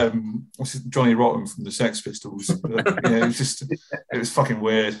like Johnny Rotten from the Sex Pistols. But, it was fucking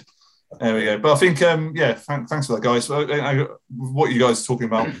weird. There we go. But I think, thanks for that, guys. What you guys are talking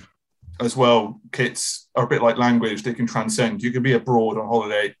about as well, kits are a bit like language. They can transcend. You could be abroad on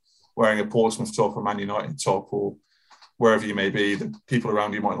holiday wearing a Portsmouth top or Man United top or wherever you may be. The people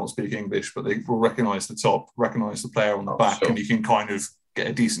around you might not speak English, but they will recognise the top, recognise the player on the back, sure. And you can kind of get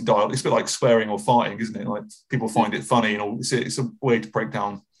a decent dialogue. It's a bit like swearing or farting, isn't it? Like people find it funny, and it's a way to break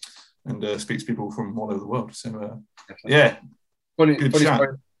down and speak to people from all over the world. So, yeah.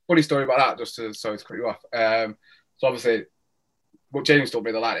 Funny story about that, just to sorry to cut you off. So obviously, what James told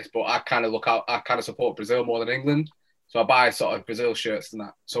me, they like this, but I kind of support Brazil more than England. So I buy sort of Brazil shirts and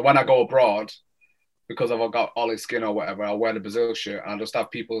that. So when I go abroad, because I've got olive skin or whatever, I'll wear the Brazil shirt and I'll just have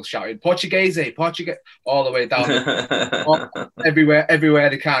people shouting Portuguese, all the way down everywhere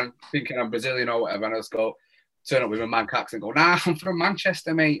they can, thinking I'm Brazilian or whatever, and I just go turn up with a Manc accent and go, nah, I'm from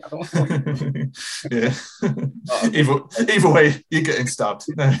Manchester, mate. I don't Yeah. Either way, you're getting stabbed.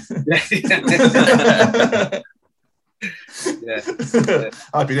 Yeah.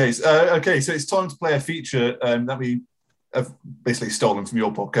 Happy days. Okay, so it's time to play a feature that we have basically stolen from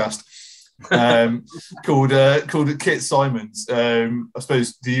your podcast, called Kit Simons. I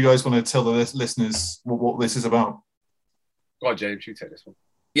suppose, do you guys want to tell the listeners what this is about? Go on, James, you take this one.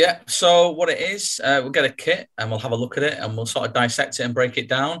 Yeah, so what it is, we'll get a kit and we'll have a look at it and we'll sort of dissect it and break it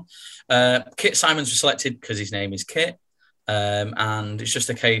down. Kit Simons was selected because his name is Kit. And it's just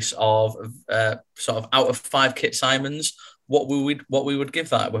a case of sort of out of 5 Kit Simons, what we would give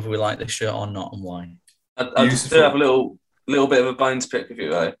that, whether we like this shirt or not, and why. I do have a little bit of a bone to pick with you,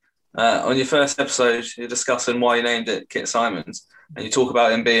 though. On your first episode, you're discussing why you named it Kit Simons, and you talk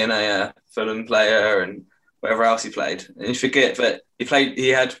about him being a Fulham player and whatever else he played. And you forget that he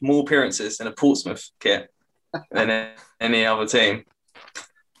had more appearances in a Portsmouth kit than any other team.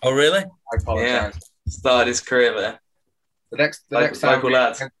 Oh, really? I apologise. started his career there. The next time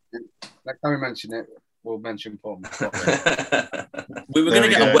we mention it, we'll mention Paul. We were going to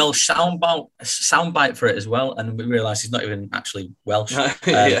get a Welsh soundbite for it as well, and we realised he's not even actually Welsh. That's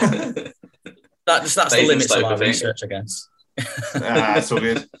the limits of our research, I guess. That's all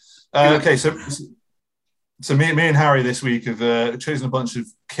good. Okay, so me and Harry this week have chosen a bunch of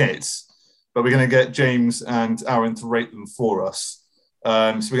kits, but we're going to get James and Aaron to rate them for us. So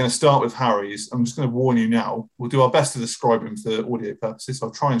we're going to start with Harry's. I'm just going to warn you now. We'll do our best to describe him for audio purposes. So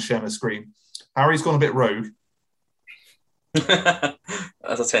I'll try and share my screen. Harry's gone a bit rogue.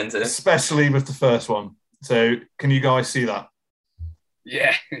 As I tend to. Especially with the first one. So can you guys see that?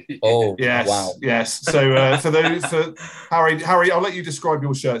 Yeah. Oh, yes. Wow. Yes. So for Harry, I'll let you describe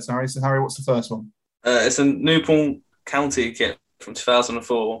your shirts, Harry. So Harry, what's the first one? It's a Newport County kit from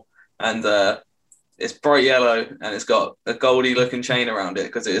 2004. And it's bright yellow and it's got a Goldie looking chain around it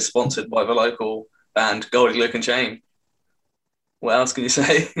because it is sponsored by the local band Goldie Looking Chain. What else can you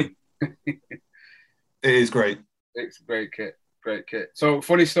say? It is great. It's a great kit. Great kit. So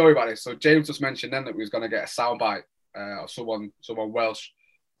funny story about this. So James just mentioned then that we was going to get a soundbite of someone Welsh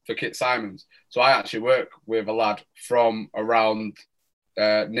for Kit Simons. So I actually work with a lad from around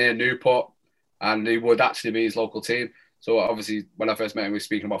near Newport, and he would actually be his local team. So obviously when I first met him, we were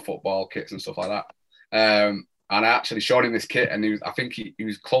speaking about football kits and stuff like that. And I actually showed him this kit, and I think he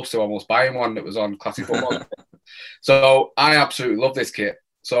was close to almost buying one that was on Classic Football. So I absolutely love this kit.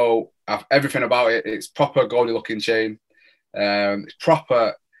 So everything about it, it's proper Goldie looking chain. It's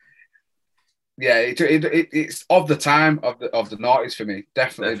proper. Yeah, it's of the time of the noughties for me.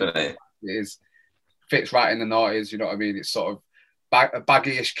 Definitely. It is. Fits right in the noughties, you know what I mean? It's sort of a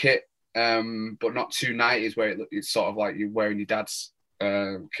baggy-ish kit, but not too 90s where it's sort of like you're wearing your dad's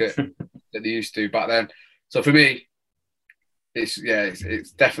kit that they used to back then. So for me, it's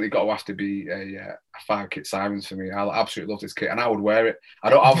definitely got to have to be a 5 Kit Simons for me. I absolutely love this kit, and I would wear it.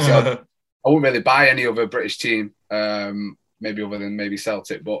 I wouldn't really buy any other British team, maybe other than maybe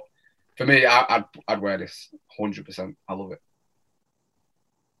Celtic, but for me, I'd wear this 100%. I love it.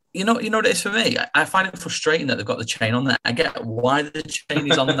 You know what it is for me? I find it frustrating that they've got the chain on there. I get why the chain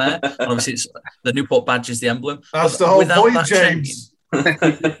is on there. And obviously, it's the Newport badge is the emblem. That's the whole point, James.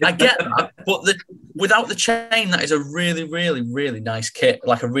 I get that, but without the chain, that is a really, really, really nice kit,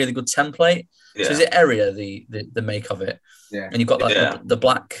 like a really good template. Yeah. So is it Area, the make of it? Yeah. And you've got like the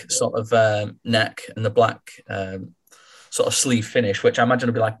black sort of neck and the black sort of sleeve finish, which I imagine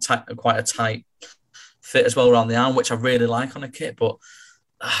will be like quite a tight fit as well around the arm, which I really like on a kit, but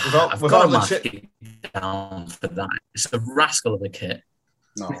I've got to mark it down for that. It's a rascal of a kit.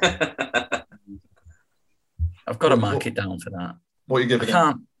 No. I've got to mark it down for that. What are you giving? I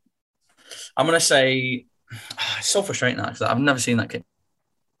can't. I'm going to say it's so frustrating actually. I've never seen that kit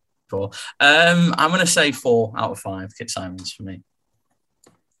before. I'm going to say 4 out of 5 Kit Simons for me.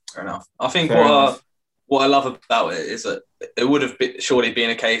 Fair enough. I think what I love about it is that it would have surely been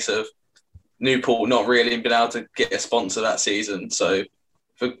a case of Newport not really been able to get a sponsor that season. So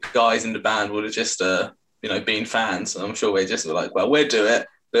the guys in the band would have just been fans. And I'm sure they just were like, well, we'll do it.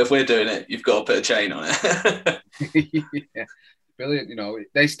 But if we're doing it, you've got to put a chain on it. Yeah. Brilliant. You know,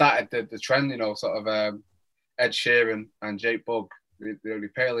 they started the trend, you know, sort of Ed Sheeran and Jake Bugg. They're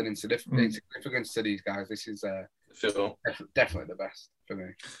paling in significance to these guys. This is definitely the best for me.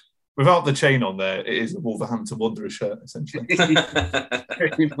 Without the chain on there, it is a Wolverhampton Wanderers shirt, essentially.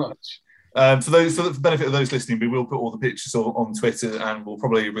 Pretty much. For the benefit of those listening, we will put all the pictures on Twitter, and we'll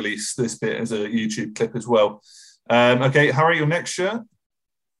probably release this bit as a YouTube clip as well. Okay, Harry, your next shirt.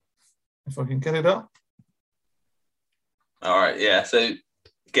 If I can get it up. All right, yeah. So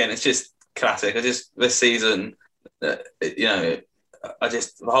again, it's just classic. This season, the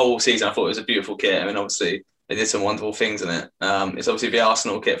whole season, I thought it was a beautiful kit. I mean, obviously they did some wonderful things in it. It's obviously the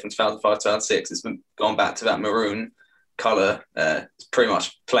Arsenal kit from 2005-2006. It's gone back to that maroon colour. It's pretty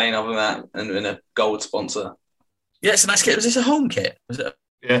much plain other than that, and in a gold sponsor. Yeah, it's a nice kit. Was this a home kit? Was it?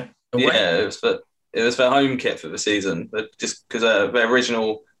 Yeah. Yeah, it was their home kit for the season, but just because their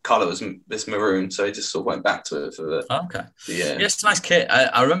original colour was this maroon, so he just sort of went back to it for the. Okay. Yeah, it's a nice kit.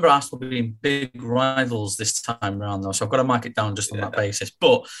 I remember Arsenal being big rivals this time around though, so I've got to mark it down just on that basis.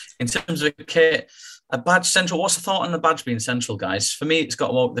 But in terms of a kit, a badge central. What's the thought on the badge being central, guys? For me,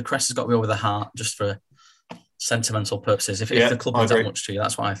 the crest has got to be over the heart, just for sentimental purposes. If the club means that much to you,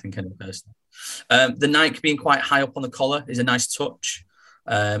 that's what I think in person. The Nike being quite high up on the collar is a nice touch.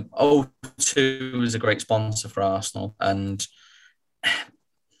 O2 is a great sponsor for Arsenal, and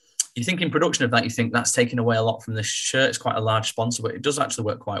you think in production of that, you think that's taken away a lot from this shirt. It's quite a large sponsor, but it does actually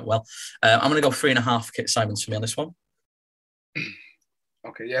work quite well. I'm going to go 3.5 Kit Simons for me on this one.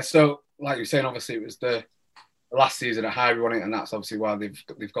 Okay, yeah. So, like you were saying, obviously it was the last season at Highbury on it, and that's obviously why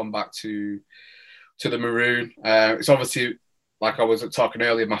they've gone back to the maroon. It's obviously, like I was talking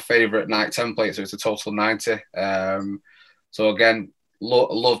earlier, my favourite Nike template, so it's a total 90. So again,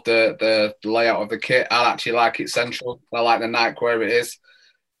 love the layout of the kit. I actually like it central. I like the Nike where it is.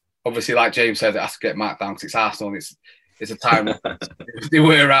 Obviously, like James said, it has to get marked down because it's Arsenal. And it's a time when they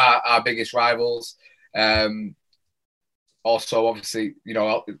were our biggest rivals. Also, obviously, you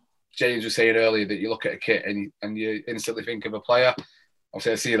know, James was saying earlier that you look at a kit and you instantly think of a player.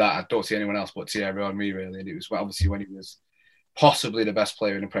 Obviously, I see that. I don't see anyone else but Thierry Henry, really. And it was obviously when he was possibly the best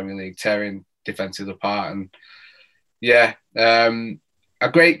player in the Premier League, tearing defences apart. And yeah, a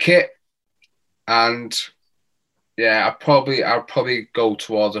great kit. And yeah, I'll probably go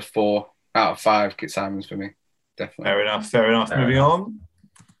towards a 4 out of 5 Kit Simons for me. Definitely. Fair enough. Moving on.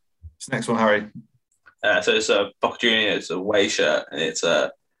 What's the next one, Harry? So it's a Boca Juniors, it's a away shirt, and it's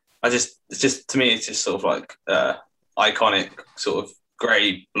just to me, it's just sort of like iconic, sort of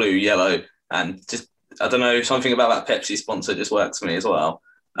grey, blue, yellow, and just I don't know, something about that Pepsi sponsor just works for me as well.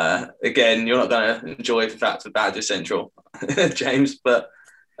 Again, you're not going to enjoy the fact of Badger Central, James, but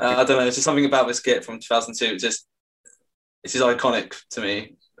I don't know, it's just something about this kit from 2002. It's just iconic to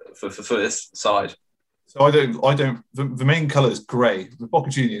me for this side. So I don't. The main colour is grey. The Boca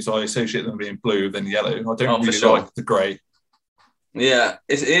Juniors, I associate them being blue than yellow. I don't really like the grey. Yeah,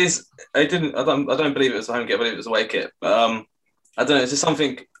 it is. I don't believe it was a home kit. I believe it was a away kit. But I don't know. It's just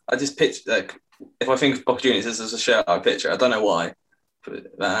something. I just picture like if I think of Boca Juniors, this is a shirt I picture. I don't know why, but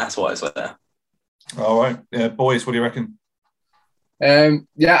that's why it's there. All right, yeah, boys, what do you reckon? Yeah,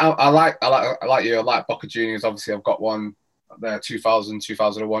 I like you. I like Boca Juniors. Obviously, I've got one there,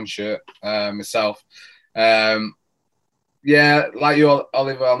 2001 shirt myself. Yeah, like you,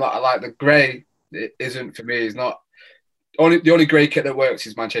 Oliver. I like the grey. It isn't for me. It's not the only grey kit that works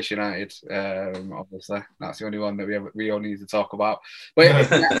is Manchester United. Obviously, that's the only one that we all need to talk about.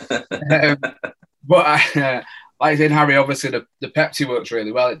 But like I said, Harry, obviously the Pepsi works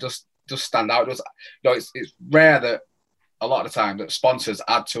really well. It does stand out. It's rare that a lot of the time that sponsors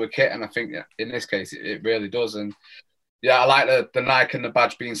add to a kit, and I think in this case it really does. And yeah, I like the Nike and the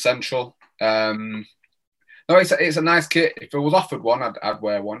badge being central. No, it's a nice kit. If I was offered one, I'd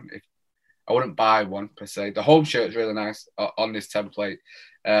wear one. I wouldn't buy one per se. The home shirt is really nice on this template.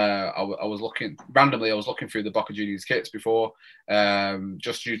 I was looking through the Boca Juniors kits before,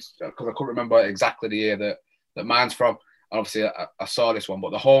 just because I couldn't remember exactly the year that mine's from. And obviously, I saw this one,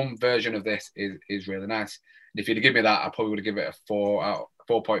 but the home version of this is really nice. And if you'd give me that, I probably would have given it a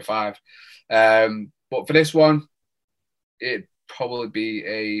 4.5. But for this one, it'd probably be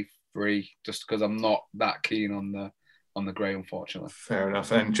a 3, just because I'm not that keen on the grey, unfortunately. Fair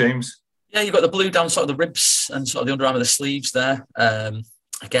enough. And James? Yeah, you've got the blue down sort of the ribs and sort of the underarm of the sleeves there.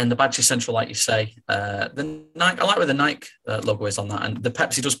 Again, the badge is central, like you say. The Nike, I like where the Nike logo is on that, and the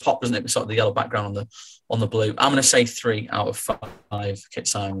Pepsi does pop, doesn't it, with sort of the yellow background on the blue. I'm going to say 3 out of 5 Kit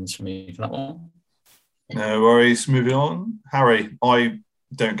Simons for me for that one. No worries. Moving on, Harry. I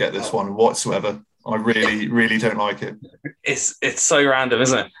don't get this one whatsoever. I really, really don't like it. It's so random,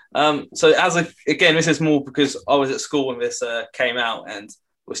 isn't it? So again, this is more because I was at school when this came out and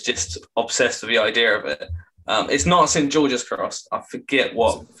was just obsessed with the idea of it. It's not St George's Cross. I forget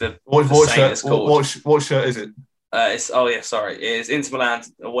what the shirt is called. What shirt is it? It is Inter Milan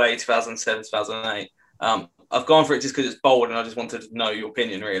away 2007-2008. I've gone for it just because it's bold and I just wanted to know your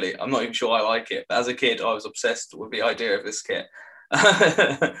opinion, really. I'm not even sure I like it, but as a kid, I was obsessed with the idea of this kit.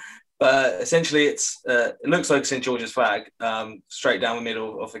 But essentially, it looks like St George's flag, straight down the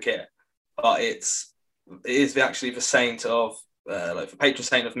middle of the kit. But it is actually the saint of, like the patron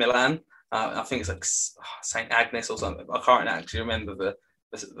saint of Milan. I think it's like Saint Agnes or something. I can't actually remember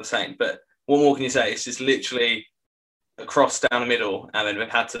the saint. But what more can you say? It's just literally a cross down the middle, and then we've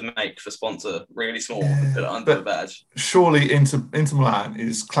had to make the sponsor really small and put it under the badge. Surely Inter Milan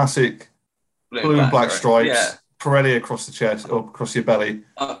is classic blue and black stripes, yeah. Pirelli across the chest or across your belly.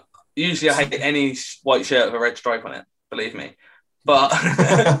 Usually I hate any white shirt with a red stripe on it, believe me. But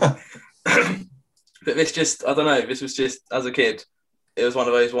but this just, I don't know, this was just, as a kid, it was one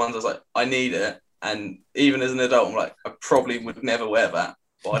of those ones I was like, I need it. And even as an adult, I'm like, I probably would never wear that,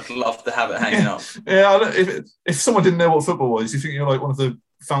 but I'd love to have it hanging up. Yeah, if someone didn't know what football was, you think you're like one of the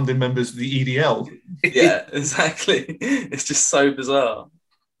founding members of the EDL. Yeah, exactly. It's just so bizarre.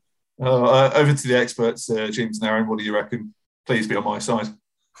 Over to the experts, James and Aaron, what do you reckon? Please be on my side.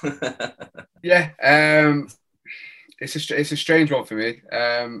 Yeah, it's a strange one for me.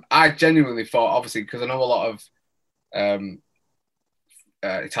 I genuinely thought, obviously, because I know a lot of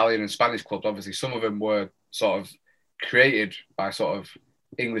Italian and Spanish clubs. Obviously, some of them were sort of created by sort of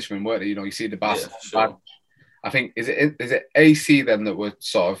Englishmen, weren't they? You know, you see the badge. Sure. I think is it AC then that were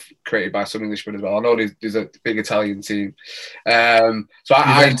sort of created by some Englishmen as well. I know there's a big Italian team. So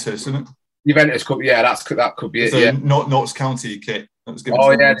Juventus, isn't it? Juventus could, that could be it's it. Yeah, Notts County kit. That was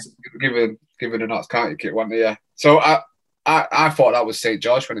given given a Notts County kit, wasn't it? Yeah. So I thought that was St.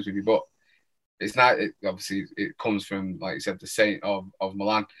 George, to be honest with you, but it's not. Obviously, it comes from, like you said, the Saint of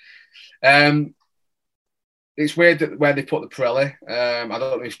Milan. It's weird that where they put the Pirelli. I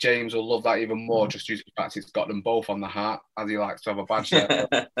don't know if James will love that even more, just due to the fact it's got them both on the heart, as he likes to have a badge there.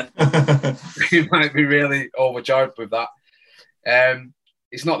 He might be really overjoyed with that.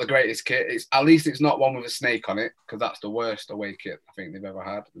 It's not the greatest kit. At least it's not one with a snake on it, because that's the worst away kit I think they've ever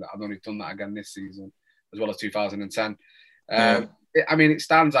had. I've only done that again this season, as well as 2010. It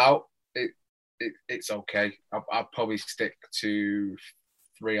stands out. It's okay. I'll probably stick to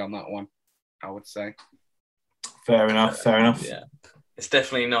 3 on that one, I would say. Fair enough. Yeah, it's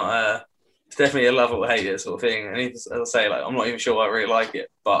definitely not. It's definitely a love or hate it sort of thing. And as I say, like, I'm not even sure I really like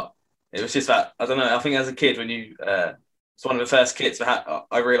it, but it was just that, I don't know. I think as a kid, when you it's one of the first kits that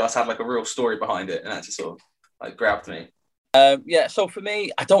I realised had like a real story behind it, and that just sort of like grabbed me. So for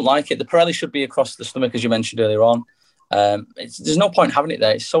me, I don't like it. The Pirelli should be across the stomach, as you mentioned earlier on. There's no point having it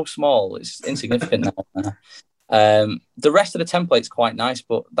there. It's so small. It's insignificant now. The rest of the template's quite nice,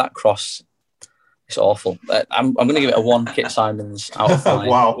 but that cross, it's awful. I'm going to give it a 1 Kit Simons out of 5.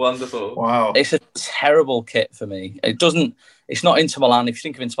 Wow. Wonderful. Wow. It's a terrible kit for me. It's not Inter Milan. If you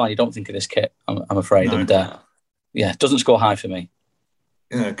think of Inter Milan, you don't think of this kit, I'm afraid. No. And it doesn't score high for me.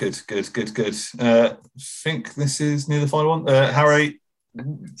 Yeah, good. Think this is near the final one. Harry,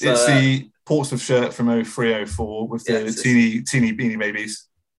 it's the Portsmouth shirt from 03-04 with the teeny beanie babies.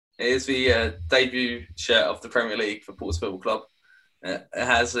 It is the debut shirt of the Premier League for Portsmouth Football Club. It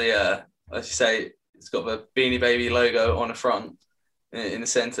has the, as you say, it's got the Beanie Baby logo on the front in the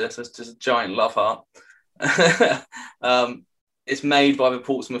centre, so it's just a giant love heart. It's made by the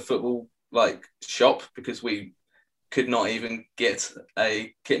Portsmouth Football shop, because we could not even get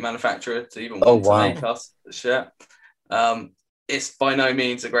a kit manufacturer to even want to make us the shirt. It's by no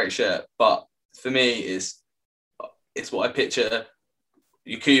means a great shirt, but for me, it's what I picture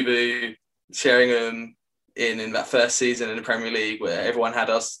Yakubu, Sheringham in that first season in the Premier League, where everyone had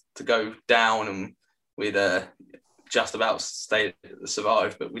us to go down and we'd just about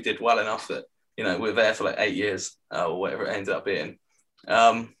survived, but we did well enough that, we were there for 8 years or whatever it ended up being.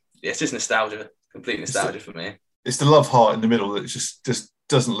 It's just nostalgia, complete nostalgia for me. It's the love heart in the middle that just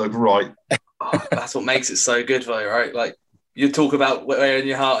doesn't look right. That's what makes it so good, though, right? Like, you talk about wearing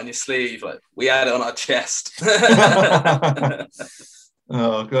your heart on your sleeve. Like, we had it on our chest.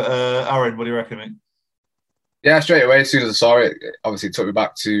 Aaron, what do you reckon, mate? Yeah, straight away, as soon as I saw it, obviously it took me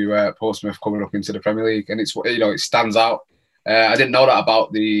back to Portsmouth coming up into the Premier League, and it's, it stands out. I didn't know that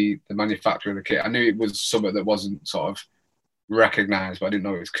about the manufacturer of the kit. I knew it was something that wasn't sort of recognised, but I didn't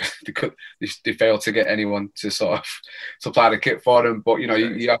know it was they failed to get anyone to sort of supply the kit for them. But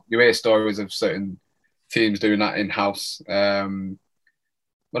you hear stories of certain teams doing that in house. But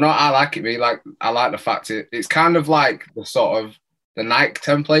no, I like it. I like the fact it's kind of like the sort of the Nike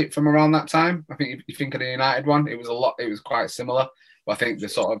template from around that time. I think if you think of the United one, it was quite similar. But I think the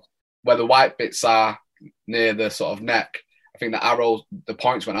sort of where the white bits are near the sort of neck, I think the arrows, the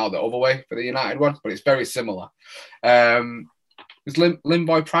points went out the other way for the United one, but it's very similar. Was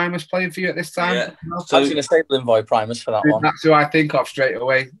Limboy Primus playing for you at this time? Yeah. So I was going to say Limboy Primus for that one. That's who I think of straight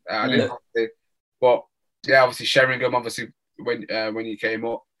away. But yeah, obviously Sheringham, when you came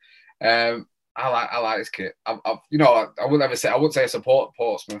up, I like this kit. I wouldn't say I support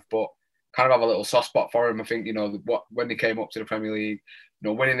Portsmouth, but kind of have a little soft spot for him. I think when they came up to the Premier League,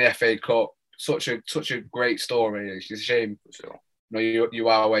 winning the FA Cup, such a great story. It's just a shame, you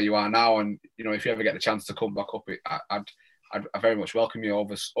are where you are now, and if you ever get the chance to come back up, I'd very much welcome you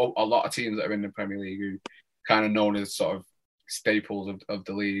over a lot of teams that are in the Premier League who kind of known as sort of staples of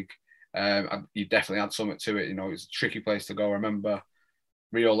the league. You definitely add something to it. It's a tricky place to go. I remember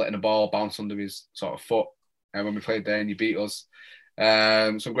Rio letting the ball bounce under his sort of foot, and when we played there and you beat us.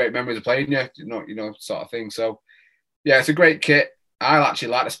 Some great memories of playing you, sort of thing. So yeah, it's a great kit. I actually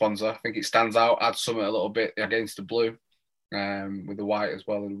like the sponsor. I think it stands out, adds something a little bit against the blue, with the white as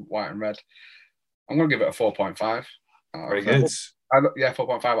well, and white and red. I'm going to give it a 4.5. Very good.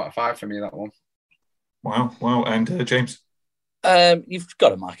 4.5 out of 5 for me, that one. Wow. And James? You've got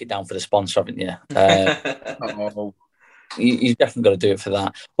to mark it down for the sponsor, haven't you? You've definitely got to do it for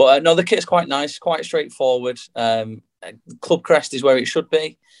that. But no, the kit's quite nice, quite straightforward. Club crest is where it should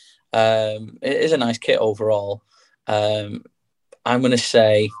be. It is a nice kit overall. I'm going to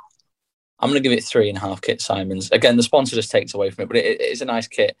say I'm going to give it 3.5 Kit Simons. Again, the sponsor just takes away from it, but it is a nice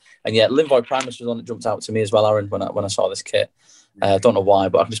kit. And yeah, Linvoy Primus was one that jumped out to me as well, Aaron, when I saw this kit. I don't know why,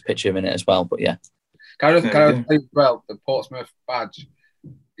 but I can just picture him in it as well. But yeah. Can I say as well, the Portsmouth badge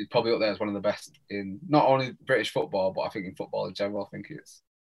is probably up there as one of the best in not only British football, but I think in football in general. I think it's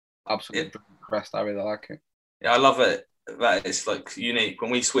absolutely impressed. I really like it. Yeah, I love it. That it's like unique.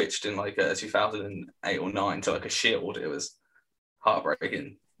 When we switched in like 2008 or 9 to like a shield, it was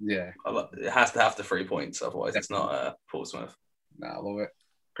heartbreaking. Yeah, it has to have the 3 points, otherwise it's not Portsmouth. No, I love it.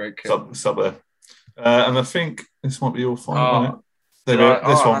 Great kit. It's up there. And I think this might be your final. This one.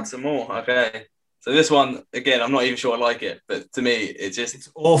 I had some more. Okay, so this one again, I'm not even sure I like it, but to me,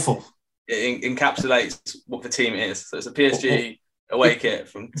 it's awful. It encapsulates what the team is. So it's a PSG away kit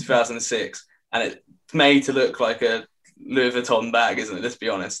from 2006, and it's made to look like a Louis Vuitton bag, isn't it? Let's be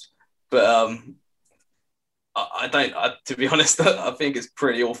honest. But to be honest, I think it's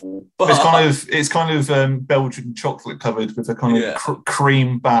pretty awful. But it's kind of Belgian chocolate covered with a kind of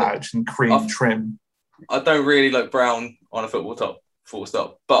cream badge and cream trim. I don't really like brown on a football top, full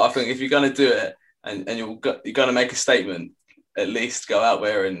stop. But I think if you're going to do it and you're going to make a statement, at least go out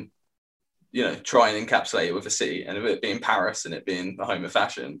there and try and encapsulate it with a city. And with it being Paris and it being the home of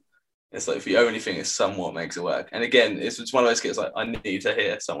fashion, it's like if the only thing is somewhat makes it work. And again, it's one of those kits like I need to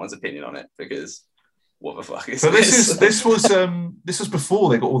hear someone's opinion on it because. What the fuck is this? This was before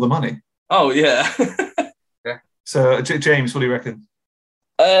they got all the money. Oh yeah. Yeah. So James, what do you reckon?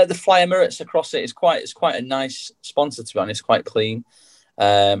 The Fly Emirates across it is quite a nice sponsor, to be honest. Quite clean.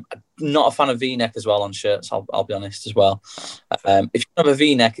 Not a fan of V-neck as well on shirts. I'll be honest as well. If you have a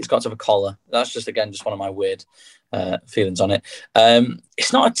V-neck, it's got to have a collar. That's just one of my weird feelings on it.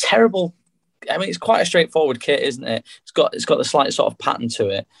 It's not a terrible. I mean, it's quite a straightforward kit, isn't it? It's got the slight sort of pattern to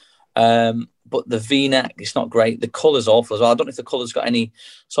it. But the V-neck, it's not great. The colour's awful as well. I don't know if the colour's got any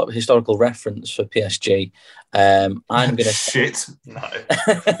sort of historical reference for PSG. I'm going to shit. No.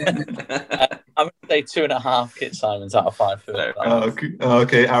 I'm going to say 2.5 Kit Simons out of 5 for it.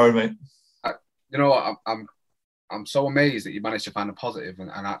 Okay, Aaron, mate. You know what? I'm so amazed that you managed to find a positive and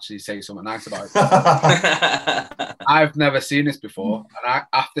actually say something nice about it. I've never seen this before, and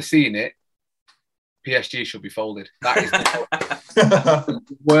after seeing it, PSG should be folded. That is the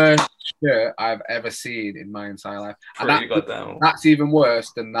worst shirt I've ever seen in my entire life. And that's even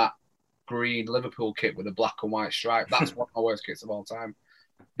worse than that green Liverpool kit with a black and white stripe. That's one of my worst kits of all time.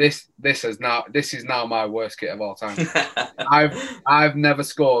 This is now my worst kit of all time. I've never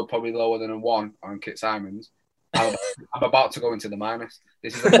scored probably lower than a 1 on Kit Simons. I'm about to go into the minus.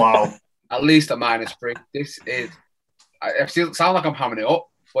 This is wow. At least a -3. This is. I sound like I'm hamming it up.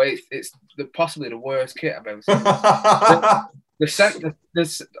 But it's possibly the worst kit I've ever seen.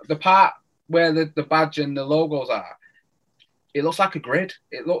 The part where the badge and the logos are, it looks like a grid.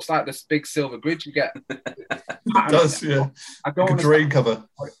 It looks like this big silver grid you get. It does, yeah. I don't like a drain cover.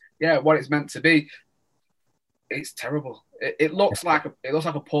 What it's meant to be. It's terrible. It looks like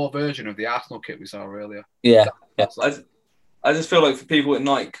a poor version of the Arsenal kit we saw earlier. Yeah. I just feel like for people at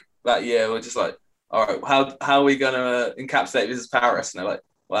Nike that year, we're just like, all right, how are we going to encapsulate this as Paris? And they're like,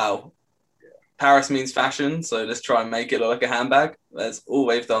 wow, Paris means fashion, so let's try and make it look like a handbag. That's all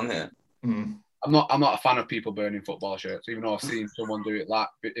they've done here. Mm. I'm not a fan of people burning football shirts, even though I've seen someone do it like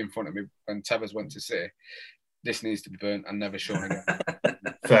in front of me when Tevez went to City. This needs to be burnt and never shown again.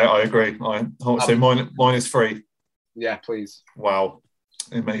 Fair, I agree. So mine is 3. Yeah, please. Wow,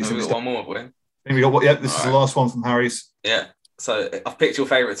 amazing. We've got one more, have we? I think we got. Yeah, this is the last one from Harry's. Yeah. So I've picked your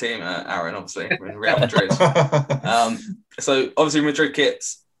favourite team, Aaron, obviously, Real Madrid. So obviously Madrid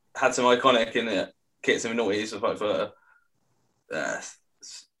kits had some iconic in it, kits and noughties for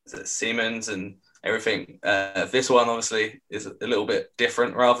Siemens and everything. This one obviously is a little bit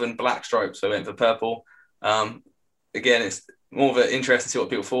different. Rather than black stripes, so I went for purple. Again, it's more of an interest to see what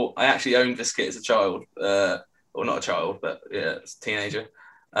people thought. I actually owned this kit as a child, or not a child, but yeah, as a teenager.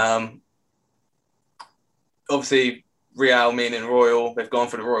 Obviously, Real meaning royal. They've gone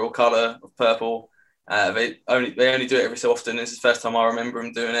for the royal colour of purple. They only do it every so often. This is the first time I remember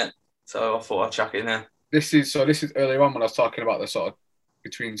them doing it, so I thought I'd chuck it in there. This is earlier on when I was talking about the sort of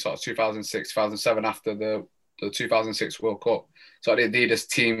between sort of 2006, 2007 after the 2006 World Cup. So the Adidas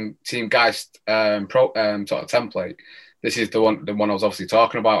Team Geist sort of template. This is the one I was obviously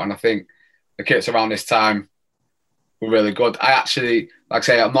talking about, and I think the kits around this time were really good. I actually, like I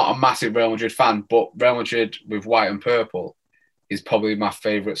say, I'm not a massive Real Madrid fan, but Real Madrid with white and purple is probably my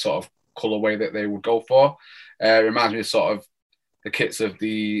favourite sort of colourway that they would go for. It reminds me of sort of the kits of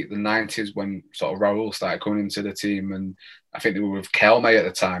the 90s when sort of Raúl started coming into the team, and I think they were with Kelme at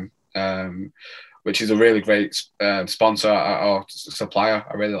the time. which is a really great sponsor or supplier.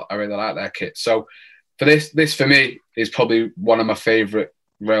 I really like their kit. So for this for me is probably one of my favourite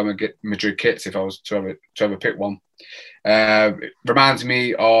Real Madrid kits if I was to ever pick one. It reminds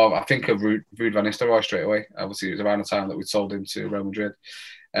me of, I think of Ruud van Nistelrooy straight away. Obviously, it was around the time that we sold him to Real Madrid.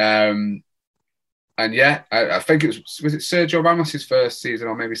 And yeah, I think was it Sergio Ramos' first season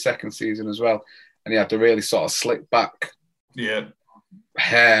or maybe second season as well. And he had the really sort of slick back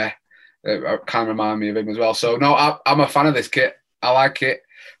hair. It kind of remind me of him as well. So no, I'm a fan of this kit. I like it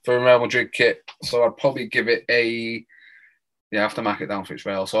for a Real Madrid kit. So I'd probably give it a... Yeah, I have to mark it down for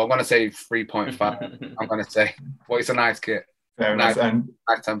Israel. So I'm going to say 3.5. I'm going to say, well, it's a nice kit. Fair enough. And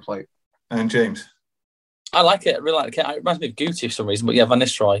nice template. And James? I like it. I really like the kit. It reminds me of Guti for some reason. But yeah, Van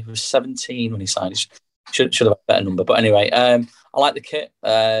Nistelrooy was 17 when he signed. Should have a better number. But anyway, I like the kit.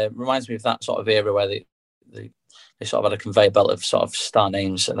 Reminds me of that sort of era where they sort of had a conveyor belt of sort of star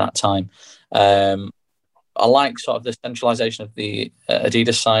names at that time. I like sort of the centralisation of the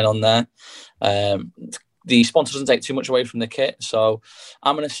Adidas sign on there. The sponsor doesn't take too much away from the kit, so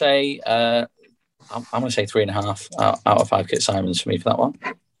I'm going to say 3.5 out of 5 Kit Simons for me for that one.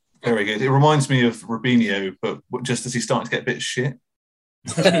 Very good. It reminds me of Robinho, but just as he started to get a bit shit.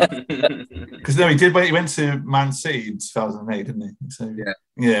 Because no, he did when he went to Man City in 2008, didn't he? So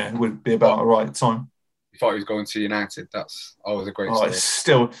yeah, it would be about the right time. You thought he was going to United. That's always a great story.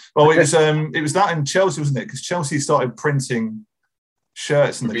 Still, well, it was that in Chelsea, wasn't it? Because Chelsea started printing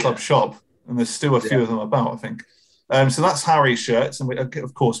shirts in the club shop. And there's still a few of them about, I think. So that's Harry's shirts. And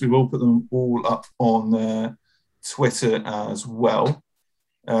of course, we will put them all up on Twitter as well.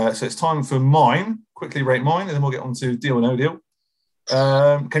 So it's time for mine. Quickly rate mine, and then we'll get on to deal or no deal.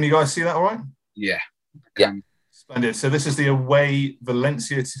 Can you guys see that all right? Yeah. Splendid. So this is the away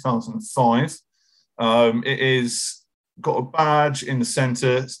Valencia 2005. It is got a badge in the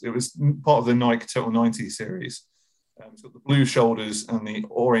centre. It was part of the Nike Total 90 series. It's got the blue shoulders and the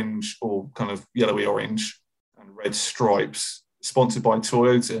orange or kind of yellowy orange and red stripes, sponsored by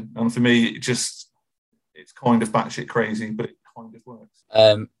Toyota. And for me, it's kind of batshit crazy, but it kind of works.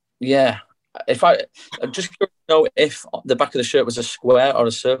 Yeah. I'm just curious to know if the back of the shirt was a square or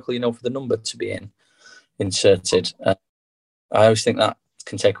a circle, for the number to be inserted. I always think that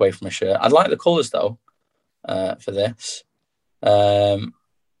can take away from a shirt. I'd like the colours though for this.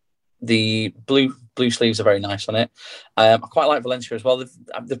 The blue sleeves are very nice on it. I quite like Valencia as well.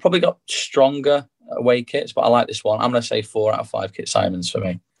 They've probably got stronger away kits, but I like this one. I'm going to say 4 out of 5 Kit Simons for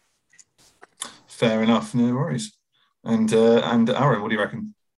me. Fair enough, no worries. And Aaron, what do you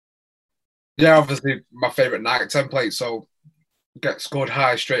reckon? Yeah, obviously my favourite Nike template, so get scored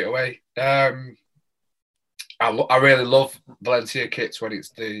high straight away. I really love Valencia kits when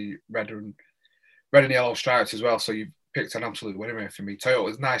it's the red and yellow stripes as well. So you picked an absolute winner for me. Toyota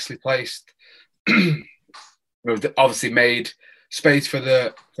was nicely placed. We've obviously made space for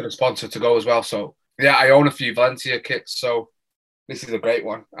the sponsor to go as well. So yeah, I own a few Valencia kits, so this is a great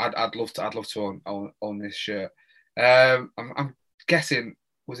one. I'd love to own this shirt. I'm guessing,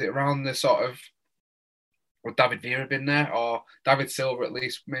 was it around the sort of, would David Villa have been there, or David Silva at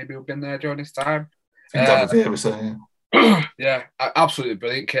least maybe have been there during this time? I think David Villa was there. Yeah, absolutely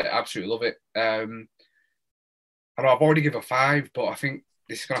brilliant kit. Absolutely love it. I know I've already given a 5, but I think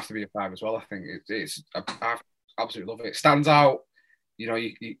this is gonna have to be a 5 as well. I think I absolutely love it. It stands out. You're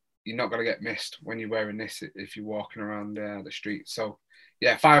not gonna get missed when you're wearing this if you're walking around the street. So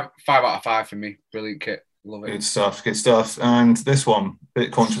yeah, 5 out of 5 for me. Brilliant kit. Love it. Good stuff. And this one, a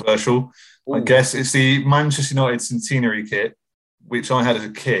bit controversial. Ooh. I guess it's the Manchester United Centenary kit, which I had as a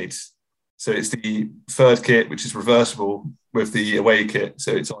kid. So it's the third kit, which is reversible with the away kit.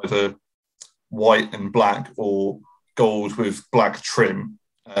 So it's either white and black or gold with black trim.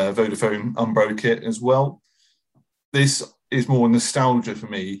 Vodafone Umbro kit as well. This is more nostalgia for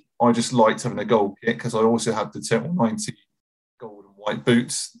me. I just liked having a gold kit because I also had the Total 90 gold and white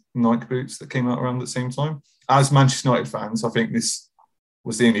boots, Nike boots that came out around the same time. As Manchester United fans, I think this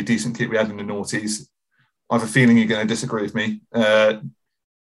was the only decent kit we had in the noughties. I have a feeling you're going to disagree with me.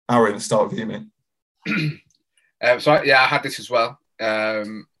 Aaron, start with you, mate. So I had this as well.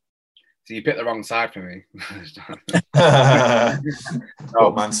 So you picked the wrong side for me.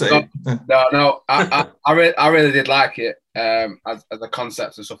 Man City. No. I really did like it as a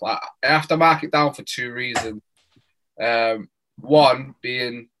concept and stuff like that. I have to mark it down for 2 reasons. One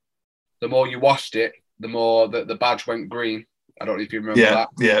being, the more you washed it, the more the badge went green. I don't know if you remember that.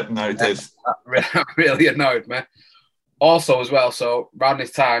 Yeah, no, it did. That really annoyed me. Also, as well, so around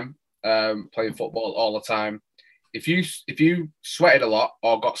this time, playing football all the time, if you sweated a lot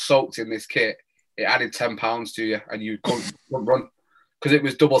or got soaked in this kit, it added £10 to you, and you couldn't run. because it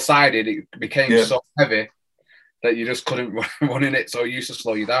was double-sided, it became so heavy that you just couldn't run in it, so it used to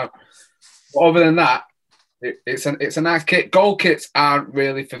slow you down. But other than that, it's a nice kit. Gold kits aren't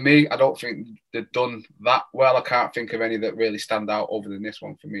really for me. I don't think they've done that well. I can't think of any that really stand out other than this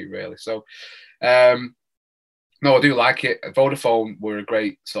one for me, really. So, no, I do like it. Vodafone were a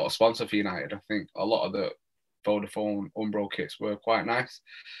great sort of sponsor for United. I think a lot of the Vodafone Umbro kits were quite nice.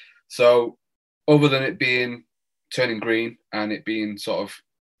 So, other than it being turning green and it being sort of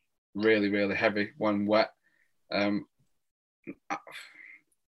really, really heavy when wet, I'll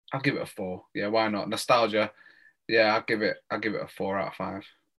give it a 4. Yeah, why not? Nostalgia. Yeah, I'll give it a 4 out of 5.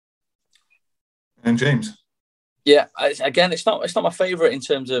 And James. Yeah, again, it's not my favourite in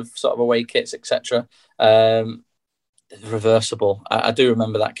terms of sort of away kits, etc. Reversible. I do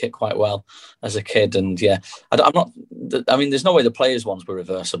remember that kit quite well as a kid, and yeah, I'm not. I mean, there's no way the players' ones were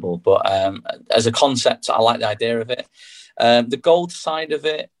reversible, but as a concept, I like the idea of it. The gold side of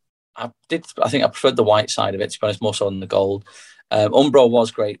it, I think I preferred the white side of it, to be honest, more so than the gold. Umbro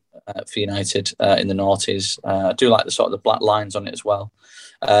was great for United in the noughties. I do like the sort of the black lines on it as well.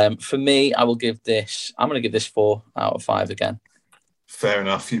 For me, I'm going to give this 4 out of 5 again. Fair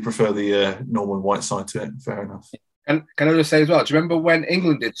enough. You prefer the normal white side to it. Fair enough. And can I just say as well, do you remember when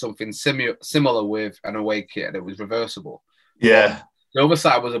England did something similar with an away kit and it was reversible? Yeah. The other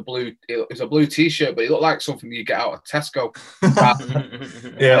side was a blue T-shirt, but it looked like something you get out of Tesco.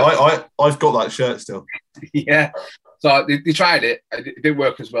 Yeah, I've got that shirt still. Yeah. So they tried it. It didn't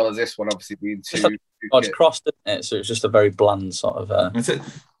work as well as this one, obviously being two. It's crossed, isn't it? So it's just a very bland sort of. That's it.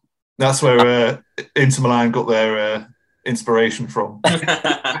 That's where Inter Milan got their inspiration from.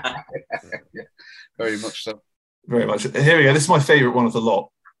 Yeah, very much so. Very much. Here we go. This is my favourite one of the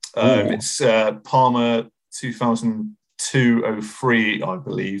lot. It's Parma 2002-03, I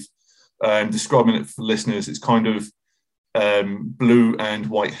believe. Describing it for listeners, it's kind of blue and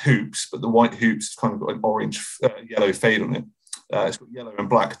white hoops, but the white hoops kind of got an orange, yellow fade on it. It's got yellow and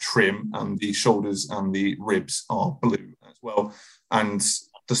black trim, and the shoulders and the ribs are blue as well. And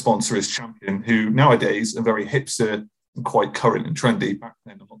the sponsor is Champion, who nowadays are very hipster and quite current and trendy. Back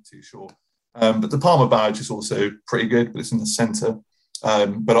then, I'm not too sure. But the Parma badge is also pretty good, but it's in the centre.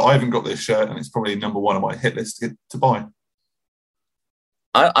 But I haven't got this shirt, and it's probably number 1 on my hit list to buy.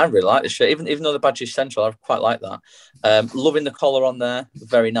 I really like this shirt, even though the badge is central. I quite like that. Loving the collar on there,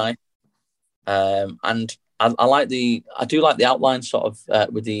 very nice. And I do like the outline sort of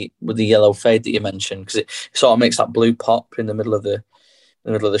with the yellow fade that you mentioned, because it sort of makes that blue pop in the middle of the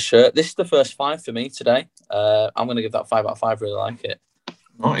shirt. This is the first 5 for me today. I'm going to give that 5 out of 5. Really like it.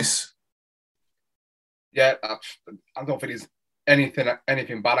 Nice. Yeah, I don't think there's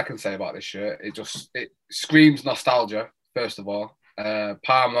anything bad I can say about this shirt. It screams nostalgia, first of all.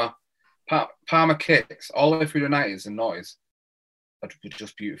 Parma kicks all the way through the 90s and noughties were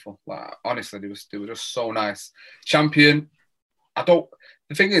just beautiful. Like, honestly, they were just so nice. Champion, the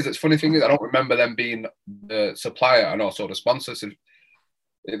funny thing is I don't remember them being the supplier and also the sponsor. So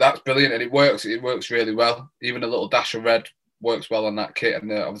that's brilliant, and it works really well. Even a little dash of red works well on that kit, and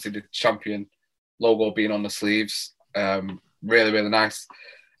obviously the Champion logo being on the sleeves, really, really nice.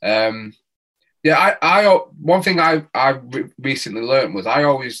 Yeah, one thing I recently learned was I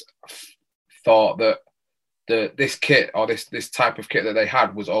always thought that this kit or this type of kit that they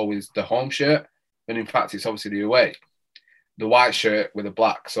had was always the home shirt, and in fact it's obviously the away. The white shirt with a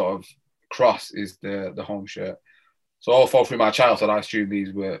black sort of cross is the home shirt. So all through my childhood, I assumed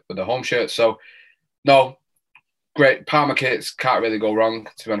these were the home shirts. So no, great Parma kits, can't really go wrong,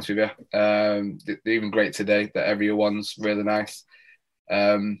 to be honest with you. They're even great today. The Evia one's really nice.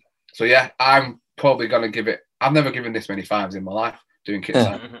 So yeah, I'm probably going to give it. I've never given this many 5s in my life doing kit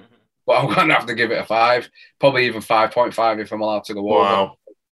design, but I'm going to have to give it a 5, probably even 5.5 if I'm allowed to go over.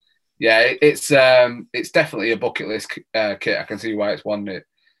 Yeah, it's definitely a bucket list kit. I can see why it's one that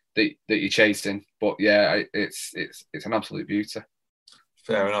you're chasing, but yeah, it's an absolute beauty.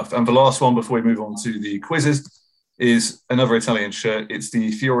 Fair enough. And the last one before we move on to the quizzes is another Italian shirt. It's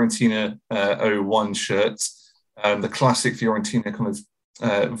the Fiorentina 01 shirt, the classic Fiorentina kind of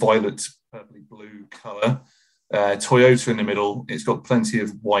violet, purpley blue colour. Toyota in the middle. It's got plenty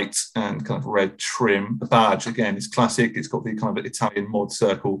of white and kind of red trim. The badge, again, is classic. It's got the kind of Italian mod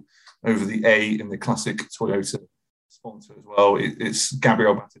circle over the A in the classic Toyota sponsor as well. It's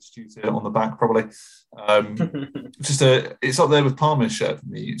Gabriele Batistuta on the back, probably. It's up there with Parma's shirt for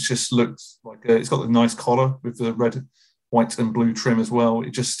me. It just looks like it's got the nice collar with the red, white and blue trim as well.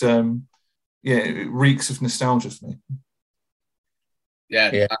 It just, it reeks of nostalgia for me.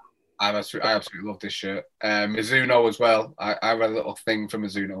 Yeah. I absolutely love this shirt. Mizuno as well. I have a little thing for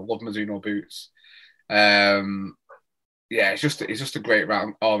Mizuno. Love Mizuno boots. yeah, it's just a great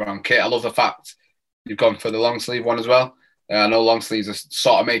all-round kit. I love the fact you've gone for the long sleeve one as well. I know long sleeves are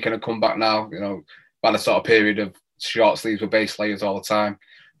sort of making a comeback now. You know, by the sort of period of short sleeves with base layers all the time,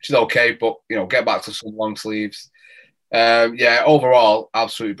 which is okay. But you know, get back to some long sleeves. Yeah, overall,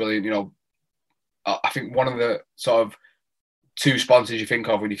 absolutely brilliant. You know, I think one of the sort of two sponsors you think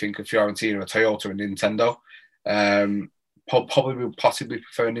of when you think of Fiorentina are Toyota and Nintendo. Probably possibly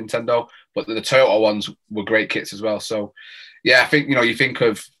prefer Nintendo, but the Toyota ones were great kits as well. So, yeah, I think, you know, you think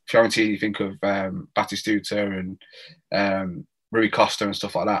of Fiorentina, you think of Batistuta and Rui Costa and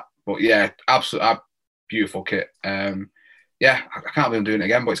stuff like that. But yeah, absolutely beautiful kit. Yeah, I can't believe I'm doing it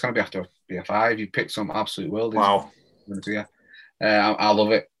again, but it's going to be after BF5. You picked some absolute worldies. Wow. Yeah, I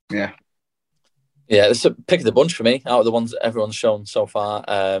love it. Yeah. Yeah, it's a pick of the bunch for me. Out of the ones that everyone's shown so far,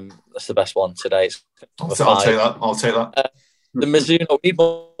 that's the best one today. I'll take that. The Mizuno, we need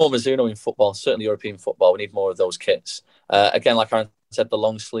more Mizuno in football, certainly European football. We need more of those kits. Again, like Aaron said, the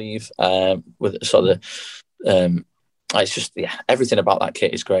long sleeve with sort of the, it's just, yeah, everything about that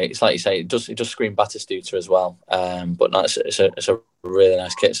kit is great. It's like you say, it does scream Batistuta as well. But no, it's a really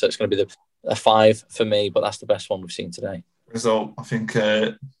nice kit. So it's going to be a 5 for me, but that's the best one we've seen today. Result, I think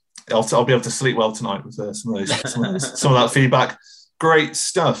I'll be able to sleep well tonight with some of that feedback. Great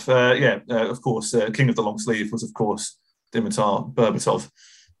stuff. Of course, King of the Long Sleeve was, of course, Dimitar Berbatov.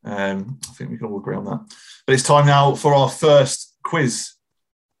 I think we can all agree on that. But it's time now for our first quiz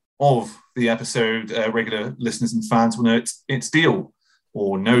of the episode. Regular listeners and fans will know it's deal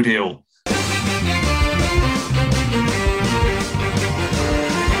or no deal.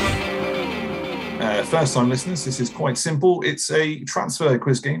 First time listeners, this is quite simple. It's a transfer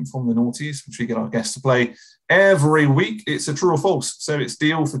quiz game from the Naughties, which we get our guests to play every week. It's a true or false. So it's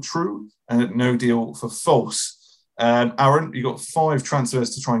deal for true and no deal for false. Aaron, you got 5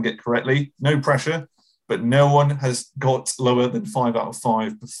 transfers to try and get correctly. No pressure, but no one has got lower than 5 out of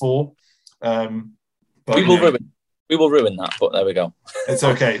 5 before. We will ruin that, but there we go. It's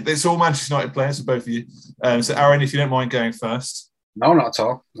okay. It's all Manchester United players for both of you. So Aaron, if you don't mind going first. No, not at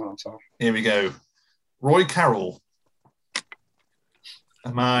all. Here we go. Roy Carroll,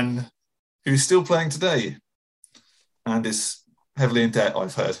 a man who's still playing today and is heavily in debt,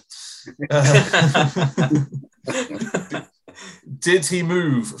 I've heard. Did he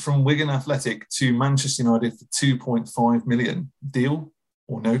move from Wigan Athletic to Manchester United for 2.5 million? Deal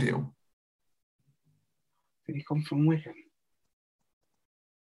or no deal? Did he come from Wigan?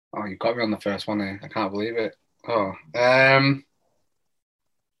 Oh, you got me on the first one there. I can't believe it. Oh,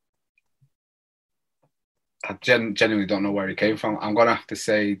 I genuinely don't know where he came from. I'm going to have to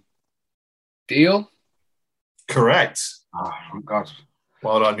say deal. Correct. Oh, God.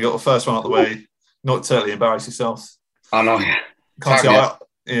 Well done. You got the first one out of the way. Not totally embarrass yourself. I know, yeah. I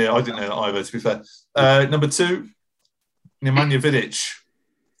didn't know that either, to be fair. Number 2, Nemanja Vidic.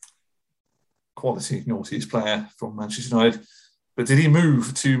 Quality Naughties player from Manchester United. But did he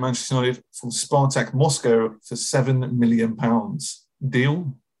move to Manchester United from Spartak Moscow for £7 million?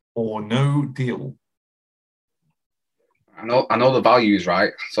 Deal or no deal? I know the value is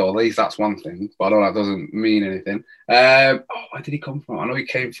right, so at least that's one thing. But I know that doesn't mean anything. Where did he come from? I know he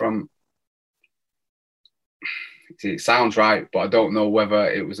came from. It sounds right, but I don't know whether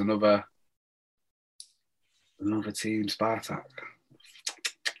it was another team, Spartak.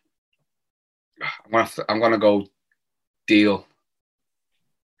 I'm gonna go deal.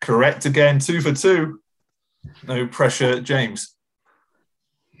 Correct again. 2 for 2. No pressure, James.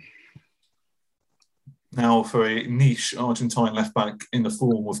 Now for a niche Argentine left-back in the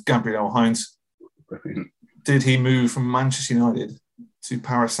form of Gabriel Heinz. Did he move from Manchester United to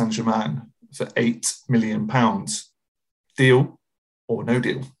Paris Saint-Germain for £8 million? Deal or no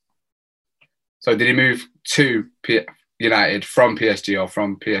deal? So did he move to United from PSG or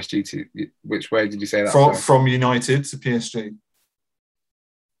from PSG to... Which way did you say that? From United to PSG.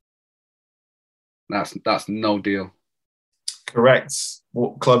 That's no deal. Correct.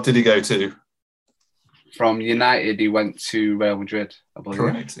 What club did he go to? From United, he went to Real Madrid, I believe.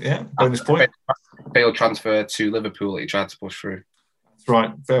 Correct, yeah. Bonus point. Failed transfer to Liverpool that he tried to push through. That's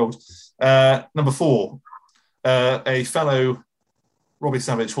right, failed. Number 4, a fellow Robbie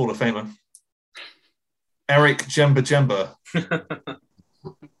Savage Hall of Famer, Eric Jemba.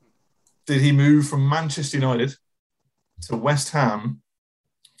 Did he move from Manchester United to West Ham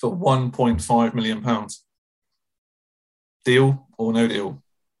for £1.5 million? Deal or no deal?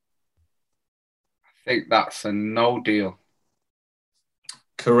 I think that's a no deal.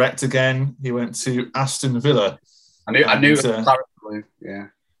 Correct again. He went to Aston Villa. I knew it was yeah.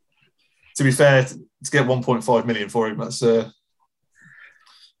 To be fair, to get 1.5 million for him, that's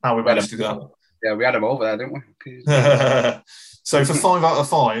how we managed to do Yeah, we had him over there, didn't we? So for 5 out of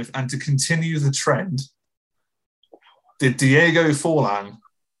 5, and to continue the trend, did Diego Forlan,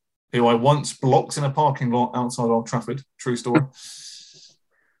 who I once blocked in a parking lot outside Old Trafford, true story,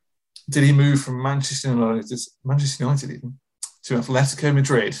 did he move from Manchester United even, to Atletico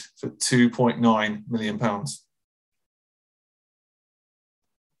Madrid for £2.9 million?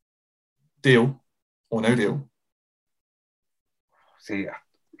 Deal or no deal? See,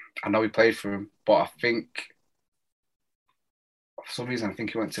 I know he played for him, but I think for some reason I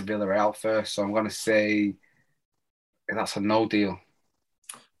think he went to Villarreal first, so I'm going to say that's a no deal.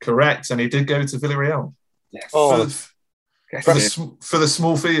 Correct, and he did go to Villarreal. Yes. For the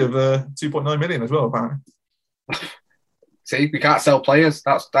small fee of 2.9 million as well, apparently. See, we can't sell players.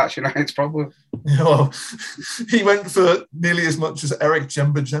 That's United's problem. Well, he went for nearly as much as Eric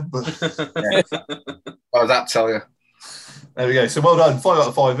Jemba. What does that tell you? There we go. So well done. 5 out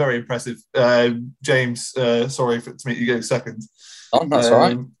of 5. Very impressive. James, sorry to make you go second. Oh, that's all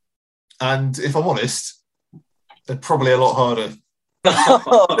right. And if I'm honest, they're probably a lot harder.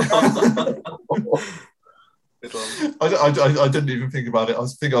 I didn't even think about it. I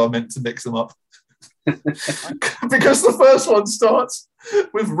think I meant to mix them up. Because the first one starts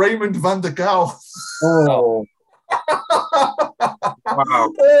with Raymond van der Gaal. Oh.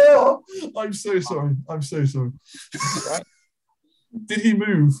 Wow. Oh, I'm so sorry. Right. Did he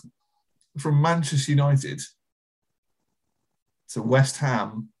move from Manchester United to West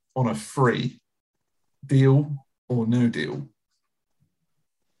Ham on a free? Deal or no deal?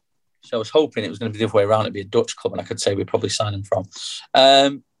 So I was hoping it was going to be the other way around. It'd be a Dutch club, and I could say we'd probably sign him from.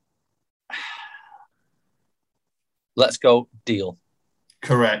 Let's go deal.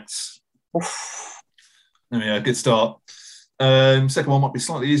 Correct. There we go. Good start. Second one might be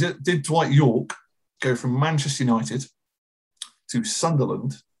slightly easier. Did Dwight York go from Manchester United to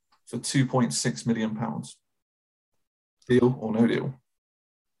Sunderland for £2.6 million? Deal or no deal?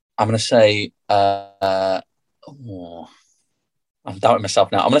 I'm going to say... I'm doubting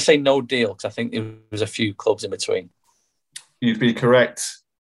myself now. I'm going to say no deal because I think there was a few clubs in between. You'd be correct.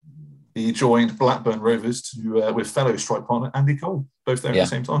 He joined Blackburn Rovers with fellow strike partner Andy Cole, both there at the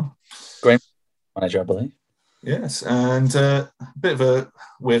same time. Great manager, I believe. Yes, and a bit of a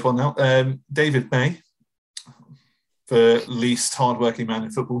weird one now. David May, the least hardworking man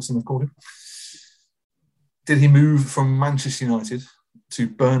in football, some have called him. Did he move from Manchester United to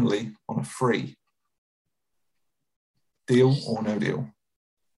Burnley on a free? Deal or no deal?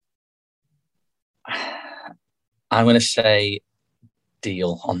 I'm going to say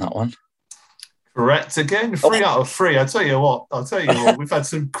deal on that one. Correct again. 3 out of 3. I tell you what, we've had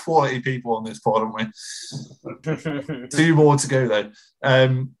some quality people on this pod, haven't we? 2 more to go though.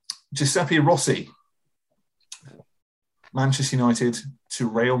 Giuseppe Rossi, Manchester United to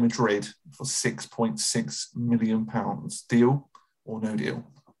Real Madrid for £6.6 million. Deal or no deal?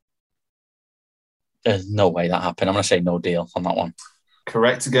 There's no way that happened. I'm going to say no deal on that one.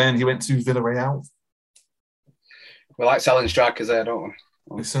 Correct again. He went to Villarreal. We like selling strikers there, don't we?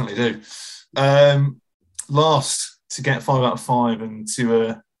 We certainly do. Last, to get 5 out of 5 and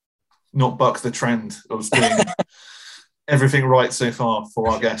to not buck the trend of doing everything right so far for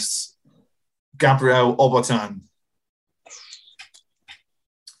our guests, Gabriel Obertan.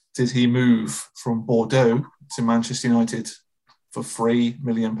 Did he move from Bordeaux to Manchester United for £3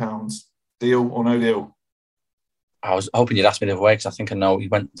 million? Deal or no deal? I was hoping you'd ask me the other way because I think I know he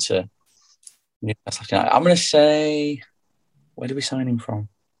went to Newcastle United. I'm going to say, where did we sign him from?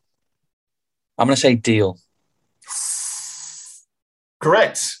 I'm going to say deal.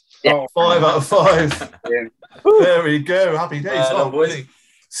 Correct. Yeah. 5 out of 5. There we go. Happy days.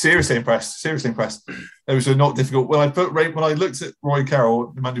 Seriously impressed. It was not difficult. When I looked at Roy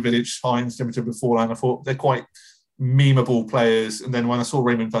Carroll, Nemanja Vidic, Hines, Dimitri beforehand, I thought they're quite memeable players. And then when I saw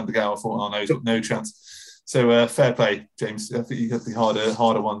Raymond van der Gaal, I thought, oh no, he's got no chance. So fair play, James. I think you got the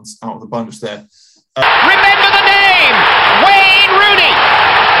harder ones out of the bunch there. Remember the name, Wayne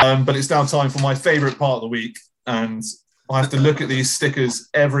Rooney. But it's now time for my favourite part of the week, and I have to look at these stickers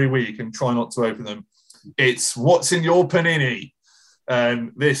every week and try not to open them. It's what's in your panini.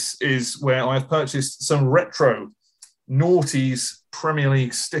 This is where I've purchased some retro Naughties Premier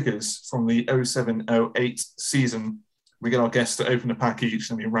League stickers from the 07-08 season. We get our guests to open a pack each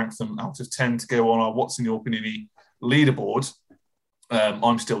and we rank them out of 10 to go on our What's in Your Panini leaderboard.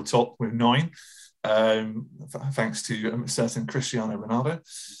 I'm still top with 9, thanks to a certain Cristiano Ronaldo.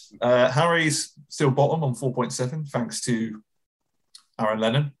 Harry's still bottom on 4.7, thanks to Aaron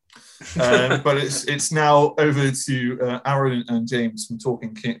Lennon. But it's now over to Aaron and James from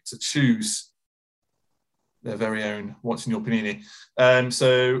Talking Kit to choose their very own What's in Your Panini.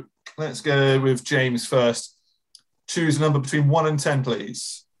 So let's go with James first. Choose a number between 1 and 10,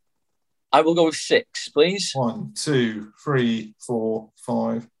 please. I will go with 6, please. 1, 2, 3, 4,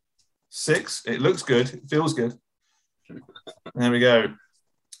 5, 6. It looks good. It feels good. There we go.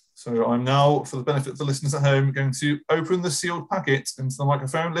 So I'm now, for the benefit of the listeners at home, going to open the sealed packet into the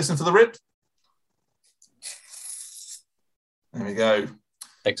microphone. Listen for the rip. There we go.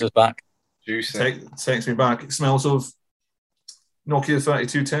 Takes us back. Juicy. Takes me back. It smells of Nokia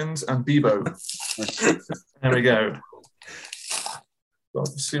 3210s and Bebo. There we go. Got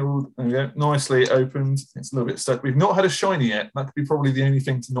it sealed. There we go. Nicely opened. It's a little bit stuck. We've not had a shiny yet. That could be probably the only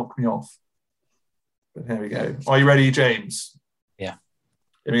thing to knock me off. But here we go. Are you ready, James? Yeah.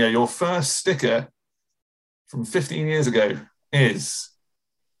 Here we go. Your first sticker from 15 years ago is...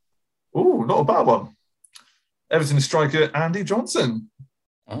 Oh, not a bad one. Everton striker Andy Johnson.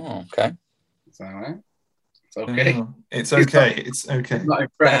 Oh, okay. Is that right? It's okay. It's okay. It's okay. Not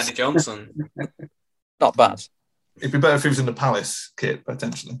impressed. Andy Johnson. Not bad. It'd be better if he was in the Palace kit,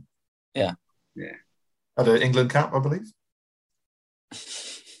 potentially. Yeah. Yeah. Had an England cap, I believe.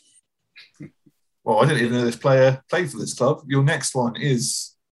 Well, I didn't even know this player played for this club. Your next one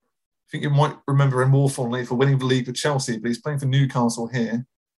is, I think you might remember him more fondly for winning the league with Chelsea, but he's playing for Newcastle here.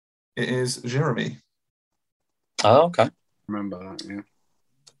 It is Jeremy. Oh, okay. Remember that, yeah.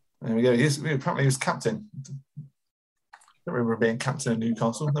 There we go. Apparently he was captain. I don't remember being captain of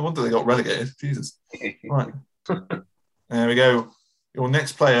Newcastle. No wonder they got relegated. Jesus. Right. There we go. Your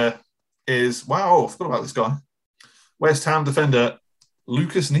next player is, wow, I forgot about this guy. West Ham defender,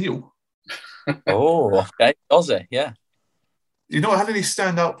 Lucas Neal. Oh, okay. Aussie, yeah. You've not had any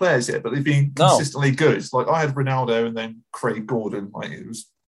standout players yet, but they've been consistently good. Like I had Ronaldo and then Craig Gordon. Like it was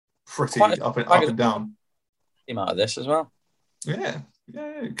pretty up and down. Came out of this as well. Yeah,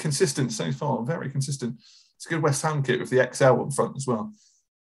 consistent so far. Very consistent. It's a good West Ham kit with the XL on front as well.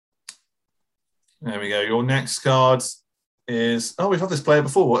 There we go. Your next card is... Oh, we've had this player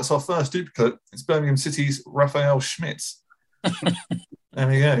before. It's our first duplicate. It's Birmingham City's Raphael Schmitz. There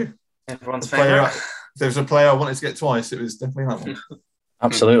we go. Everyone's favourite. There's a player I wanted to get twice. It was definitely that one.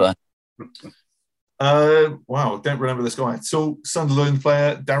 Absolutely. Wow, don't remember this guy. So Sunderland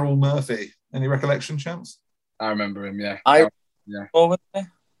player, Daryl Murphy. Any recollection, champs? I remember him, yeah. Yeah.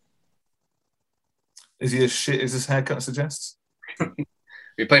 Is he as shit as his haircut suggests?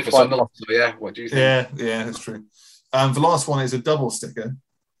 He played for Sunderland, so yeah. What do you think? Yeah, that's true. The last one is a double sticker.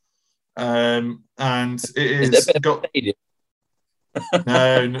 And it is got...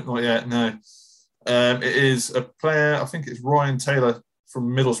 No, not yet, no. It is a player, I think it's Ryan Taylor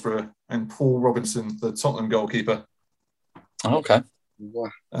from Middlesbrough and Paul Robinson, the Tottenham goalkeeper. Oh, okay.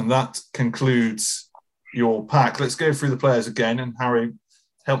 And that concludes your pack. Let's go through the players again, and Harry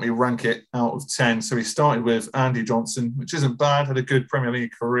helped me rank it out of 10. So he started with Andy Johnson, which isn't bad, had a good Premier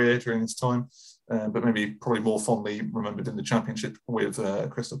League career during this time, but probably more fondly remembered in the Championship with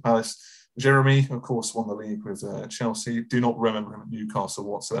Crystal Palace. Jeremy, of course, won the league with Chelsea. Do not remember him at Newcastle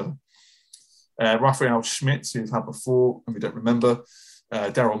whatsoever. Raphael Schmitz, who we've had before, and we don't remember.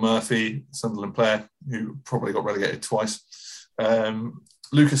 Daryl Murphy, Sunderland player, who probably got relegated twice.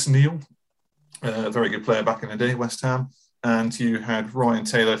 Lucas Neal, a very good player back in the day, West Ham. And you had Ryan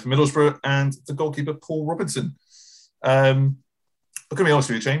Taylor for Middlesbrough and the goalkeeper, Paul Robinson. I'm going to be honest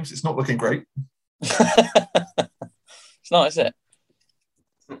with you, James, it's not looking great. It's not, is it?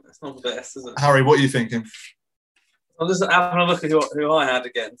 It's not the best, is it? Harry, what are you thinking? I'm just having a look at who I had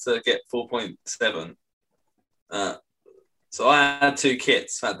again to get 4.7. So I had 2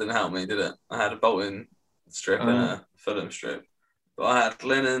 kits. That didn't help me, did it? I had a Bolton strip and a Fulham strip. But I had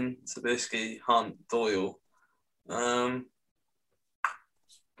Lennon, Sabisky, Hunt, Doyle.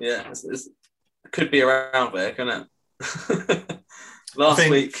 It could be around there, couldn't it? Last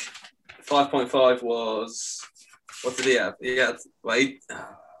week, 5.5 was... What did he have? He had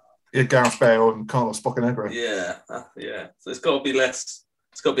Gareth Bale and Carlos Bocanegra. Yeah. So it's got to be less.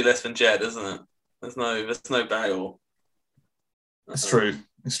 It's got to be less than Jed, isn't it? There's no Bale. It's true.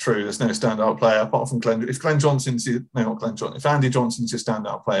 It's true. There's no standout player apart from Glenn. If Glenn Johnson's not Glenn Johnson. If Andy Johnson's your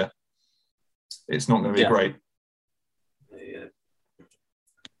standout player, it's not going to be great. Yeah.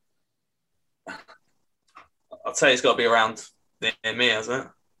 I'd say it's got to be around near me, hasn't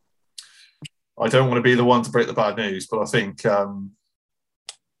it? I don't want to be the one to break the bad news, but I think I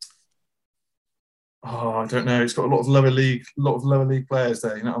don't know. It's got a lot of lower league players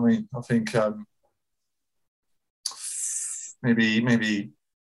there. You know what I mean? I think maybe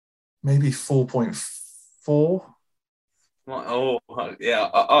 4.4. Oh yeah,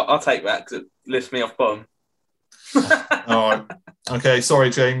 I'll take that because it lifts me off bottom. All right. Okay,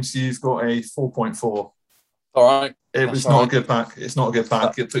 sorry, James. You've got a 4.4. All right. It's not a good pack. It's not a good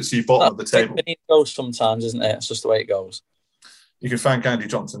pack. It puts you bottom of the table. It goes sometimes, isn't it? It's just the way it goes. You can thank Andy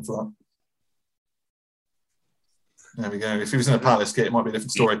Johnson for that. There we go. If he was in a Palace kit, it might be a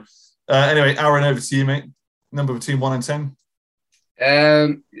different story. Anyway, Aaron, over to you, mate. Number between 1 and 10.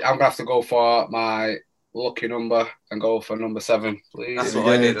 I'm gonna have to go for my lucky number and go for number 7, please. That's what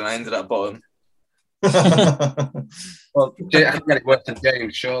I did, and I ended up bottom. Well, I can get it worse than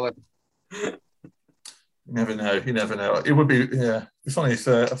James, surely. You never know. You never know. It would be, it'd be funny if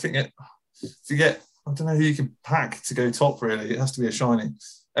I think if you get, I don't know who you can pack to go top. Really, it has to be a shiny.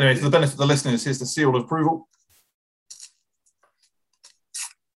 Anyway, for the benefit of the listeners, here's the seal of approval.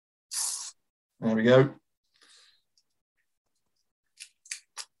 There we go.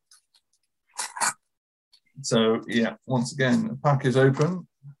 So, yeah, once again, the pack is open.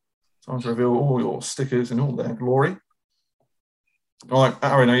 Time to reveal all your stickers in all their glory. All right,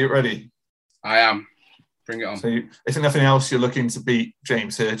 Aaron, are you ready? I am. Bring it on. So, if nothing else, you're looking to beat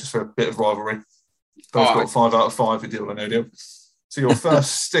James here, just for a bit of rivalry. Both got 5 out of 5, a deal or no deal. So, your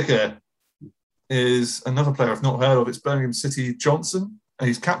first sticker is another player I've not heard of. It's Birmingham City Johnson.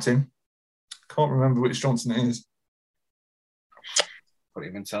 He's captain. Can't remember which Johnson it is. Couldn't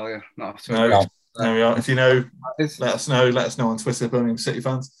even tell you. No. There we are. If you know, let us know. Let us know on Twitter, Birmingham City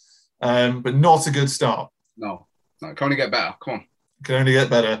fans. But not a good start. No, it can only get better. Come on. Can only get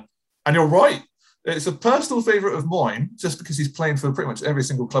better. And you're right. It's a personal favourite of mine, just because he's playing for pretty much every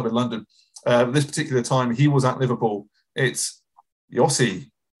single club in London. This particular time, he was at Liverpool. It's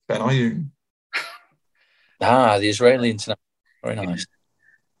Yossi Benayoun. The Israeli international. Very nice.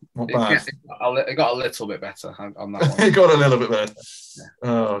 Not bad. It got a little bit better on that one. It got a little bit better. Yeah.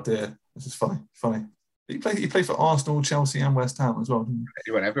 Oh, dear. This is funny. He played for Arsenal, Chelsea and West Ham as well, didn't he?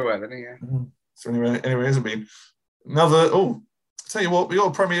 He went everywhere, didn't he? Yeah. So anywhere hasn't been. Tell you what, we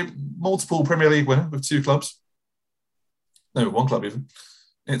got a multiple Premier League winner with 2 clubs. No, 1 club even.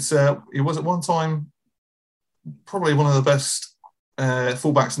 He was at one time probably one of the best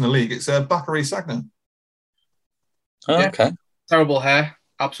fullbacks in the league. It's Bakary Sagna. Oh, okay. Terrible hair.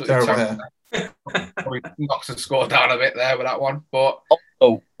 Absolutely terrible hair. Probably knocks the score down a bit there with that one. But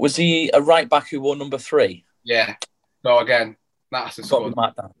was he a right back who wore number 3? Yeah. So again, that's the score.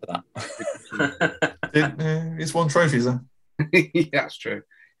 Marked down for that. He's won trophies then. Yeah, that's true.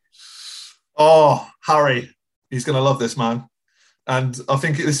 Oh, Harry, he's going to love this man, and I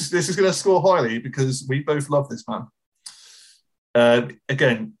think this is going to score highly because we both love this man.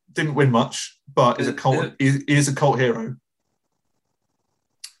 Again, didn't win much, but is a cult. He is a cult hero.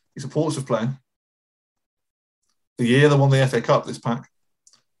 He's a Portsmouth player. The year they won the FA Cup, this pack.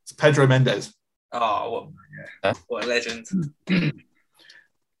 It's Pedro Mendes. Oh, what a legend.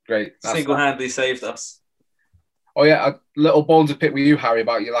 Great. Single-handedly saved us. Oh, yeah, a little bone to pick with you, Harry,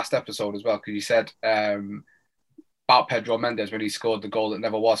 about your last episode as well, because you said about Pedro Mendes when he scored the goal that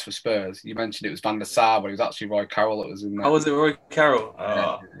never was for Spurs. You mentioned it was Van der Sar, but it was actually Roy Carroll that was in there. Oh, was it Roy Carroll?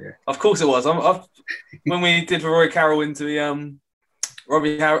 Yeah. Of course it was. When we did Roy Carroll into the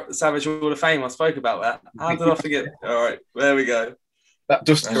Robbie Savage Hall of Fame, I spoke about that. How did I forget? All right, there we go. That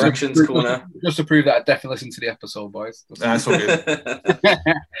just corrections corner. Just to prove that I definitely listened to the episode, boys. That's all good.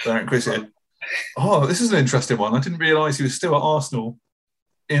 Don't Chris here. Oh, this is an interesting one. I didn't realise he was still at Arsenal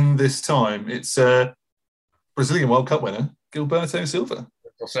in this time. It's Brazilian World Cup winner, Gilberto Silva.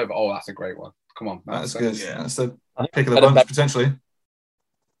 Oh, that's a great one. Come on. That's good. Yeah. That's the pick of the bunch,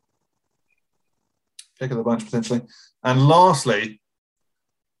 potentially. And lastly,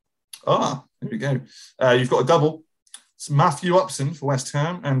 here we go. You've got a double. It's Matthew Upson for West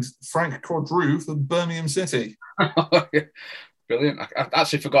Ham and Frank Codru for Birmingham City. Brilliant. I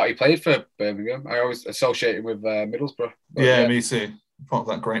actually forgot he played for Birmingham. I always associate him with Middlesbrough. Yeah, me too. Part of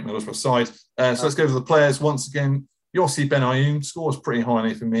that great Middlesbrough side. So let's go to the players once again. Yossi Benayoun scores pretty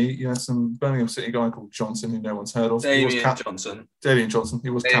highly for me. You had some Birmingham City guy called Johnson who no one's heard of. Damian Johnson. He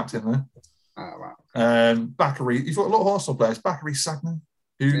was captain there. Oh, wow. Bakary. You've got a lot of Arsenal players. Bakary Sagna,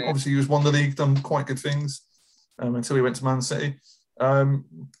 who obviously was won the league, done quite good things until he went to Man City.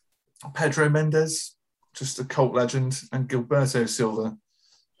 Pedro Mendes, just a cult legend, and Gilberto Silva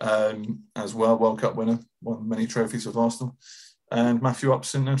as well, World Cup winner, won many trophies with Arsenal, and Matthew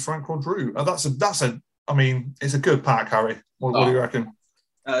Upson and Frank Codru. It's a good pack, Harry. What do you reckon?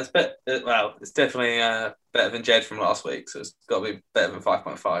 It's definitely better than Jed from last week, so it's got to be better than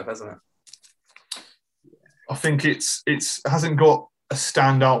 5.5, hasn't it? I think it hasn't got a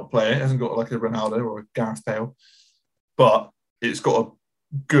standout player. It hasn't got like a Ronaldo or a Gareth Bale, but it's got a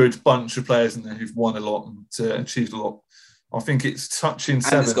good bunch of players in there who've won a lot and achieved a lot. I think it's touching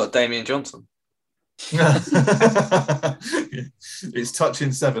 7. And it's got Damian Johnson. It's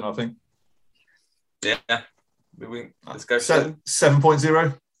touching 7, I think. Yeah. Let's go.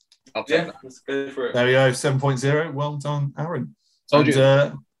 7.0. Yeah, let's go for it. There we go. 7.0. Well done, Aaron. Told you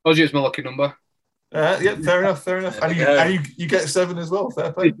it's my lucky number. Yeah, fair enough. And you get 7 as well.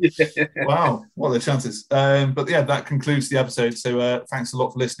 Fair play. Wow, what are the chances? But yeah, that concludes the episode. So thanks a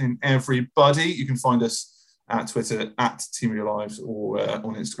lot for listening, everybody. You can find us at Twitter at Team of Your Lives or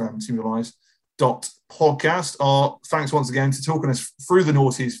on Instagram, teamofyourlives.podcast. Thanks once again to talking us through the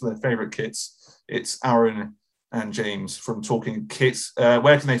noughties for their favourite kits. It's Aaron and James from Talking Kits.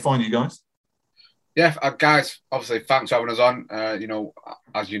 Where can they find you guys? Yeah, guys, obviously, thanks for having us on.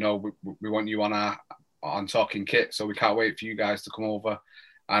 As you know, we want you on Talking Kit, so we can't wait for you guys to come over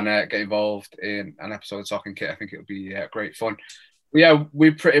and get involved in an episode of Talking Kit. I think it'll be great fun. Yeah,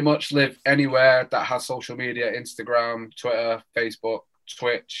 we pretty much live anywhere that has social media: Instagram, Twitter, Facebook,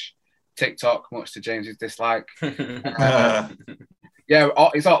 Twitch, TikTok, much to James's dislike. Yeah,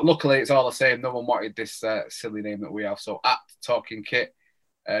 luckily it's all the same. No one wanted this silly name that we have. So at Talking Kit.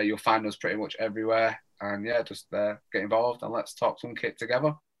 You'll find us pretty much everywhere, and yeah, just get involved and let's talk some kit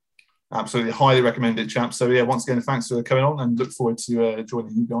together. Absolutely, highly recommended, chaps. So yeah, once again, thanks for coming on, and look forward to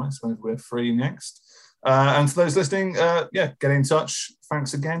joining you guys whenever we're free next. And to those listening, get in touch.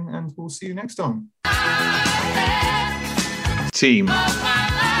 Thanks again, and we'll see you next time. Team.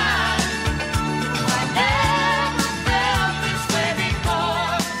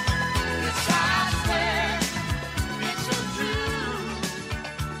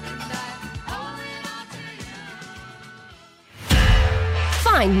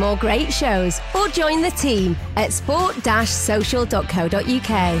 Find more great shows or join the team at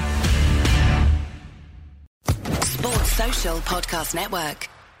sport-social.co.uk. Sports Social Podcast Network.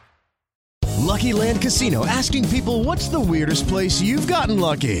 Lucky Land Casino, asking people, what's the weirdest place you've gotten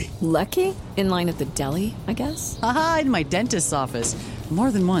lucky? Lucky? In line at the deli, I guess? Aha, in my dentist's office.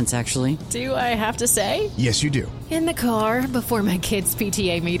 More than once, actually. Do I have to say? Yes, you do. In the car before my kids'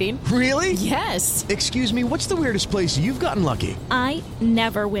 PTA meeting. Really? Yes. Excuse me, what's the weirdest place you've gotten lucky? I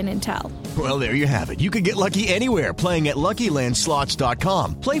never win and tell. Well, there you have it. You can get lucky anywhere, playing at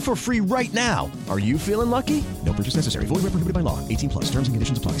LuckyLandSlots.com. Play for free right now. Are you feeling lucky? No purchase necessary. Void where prohibited by law. 18+. Terms and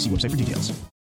conditions apply. See website for details.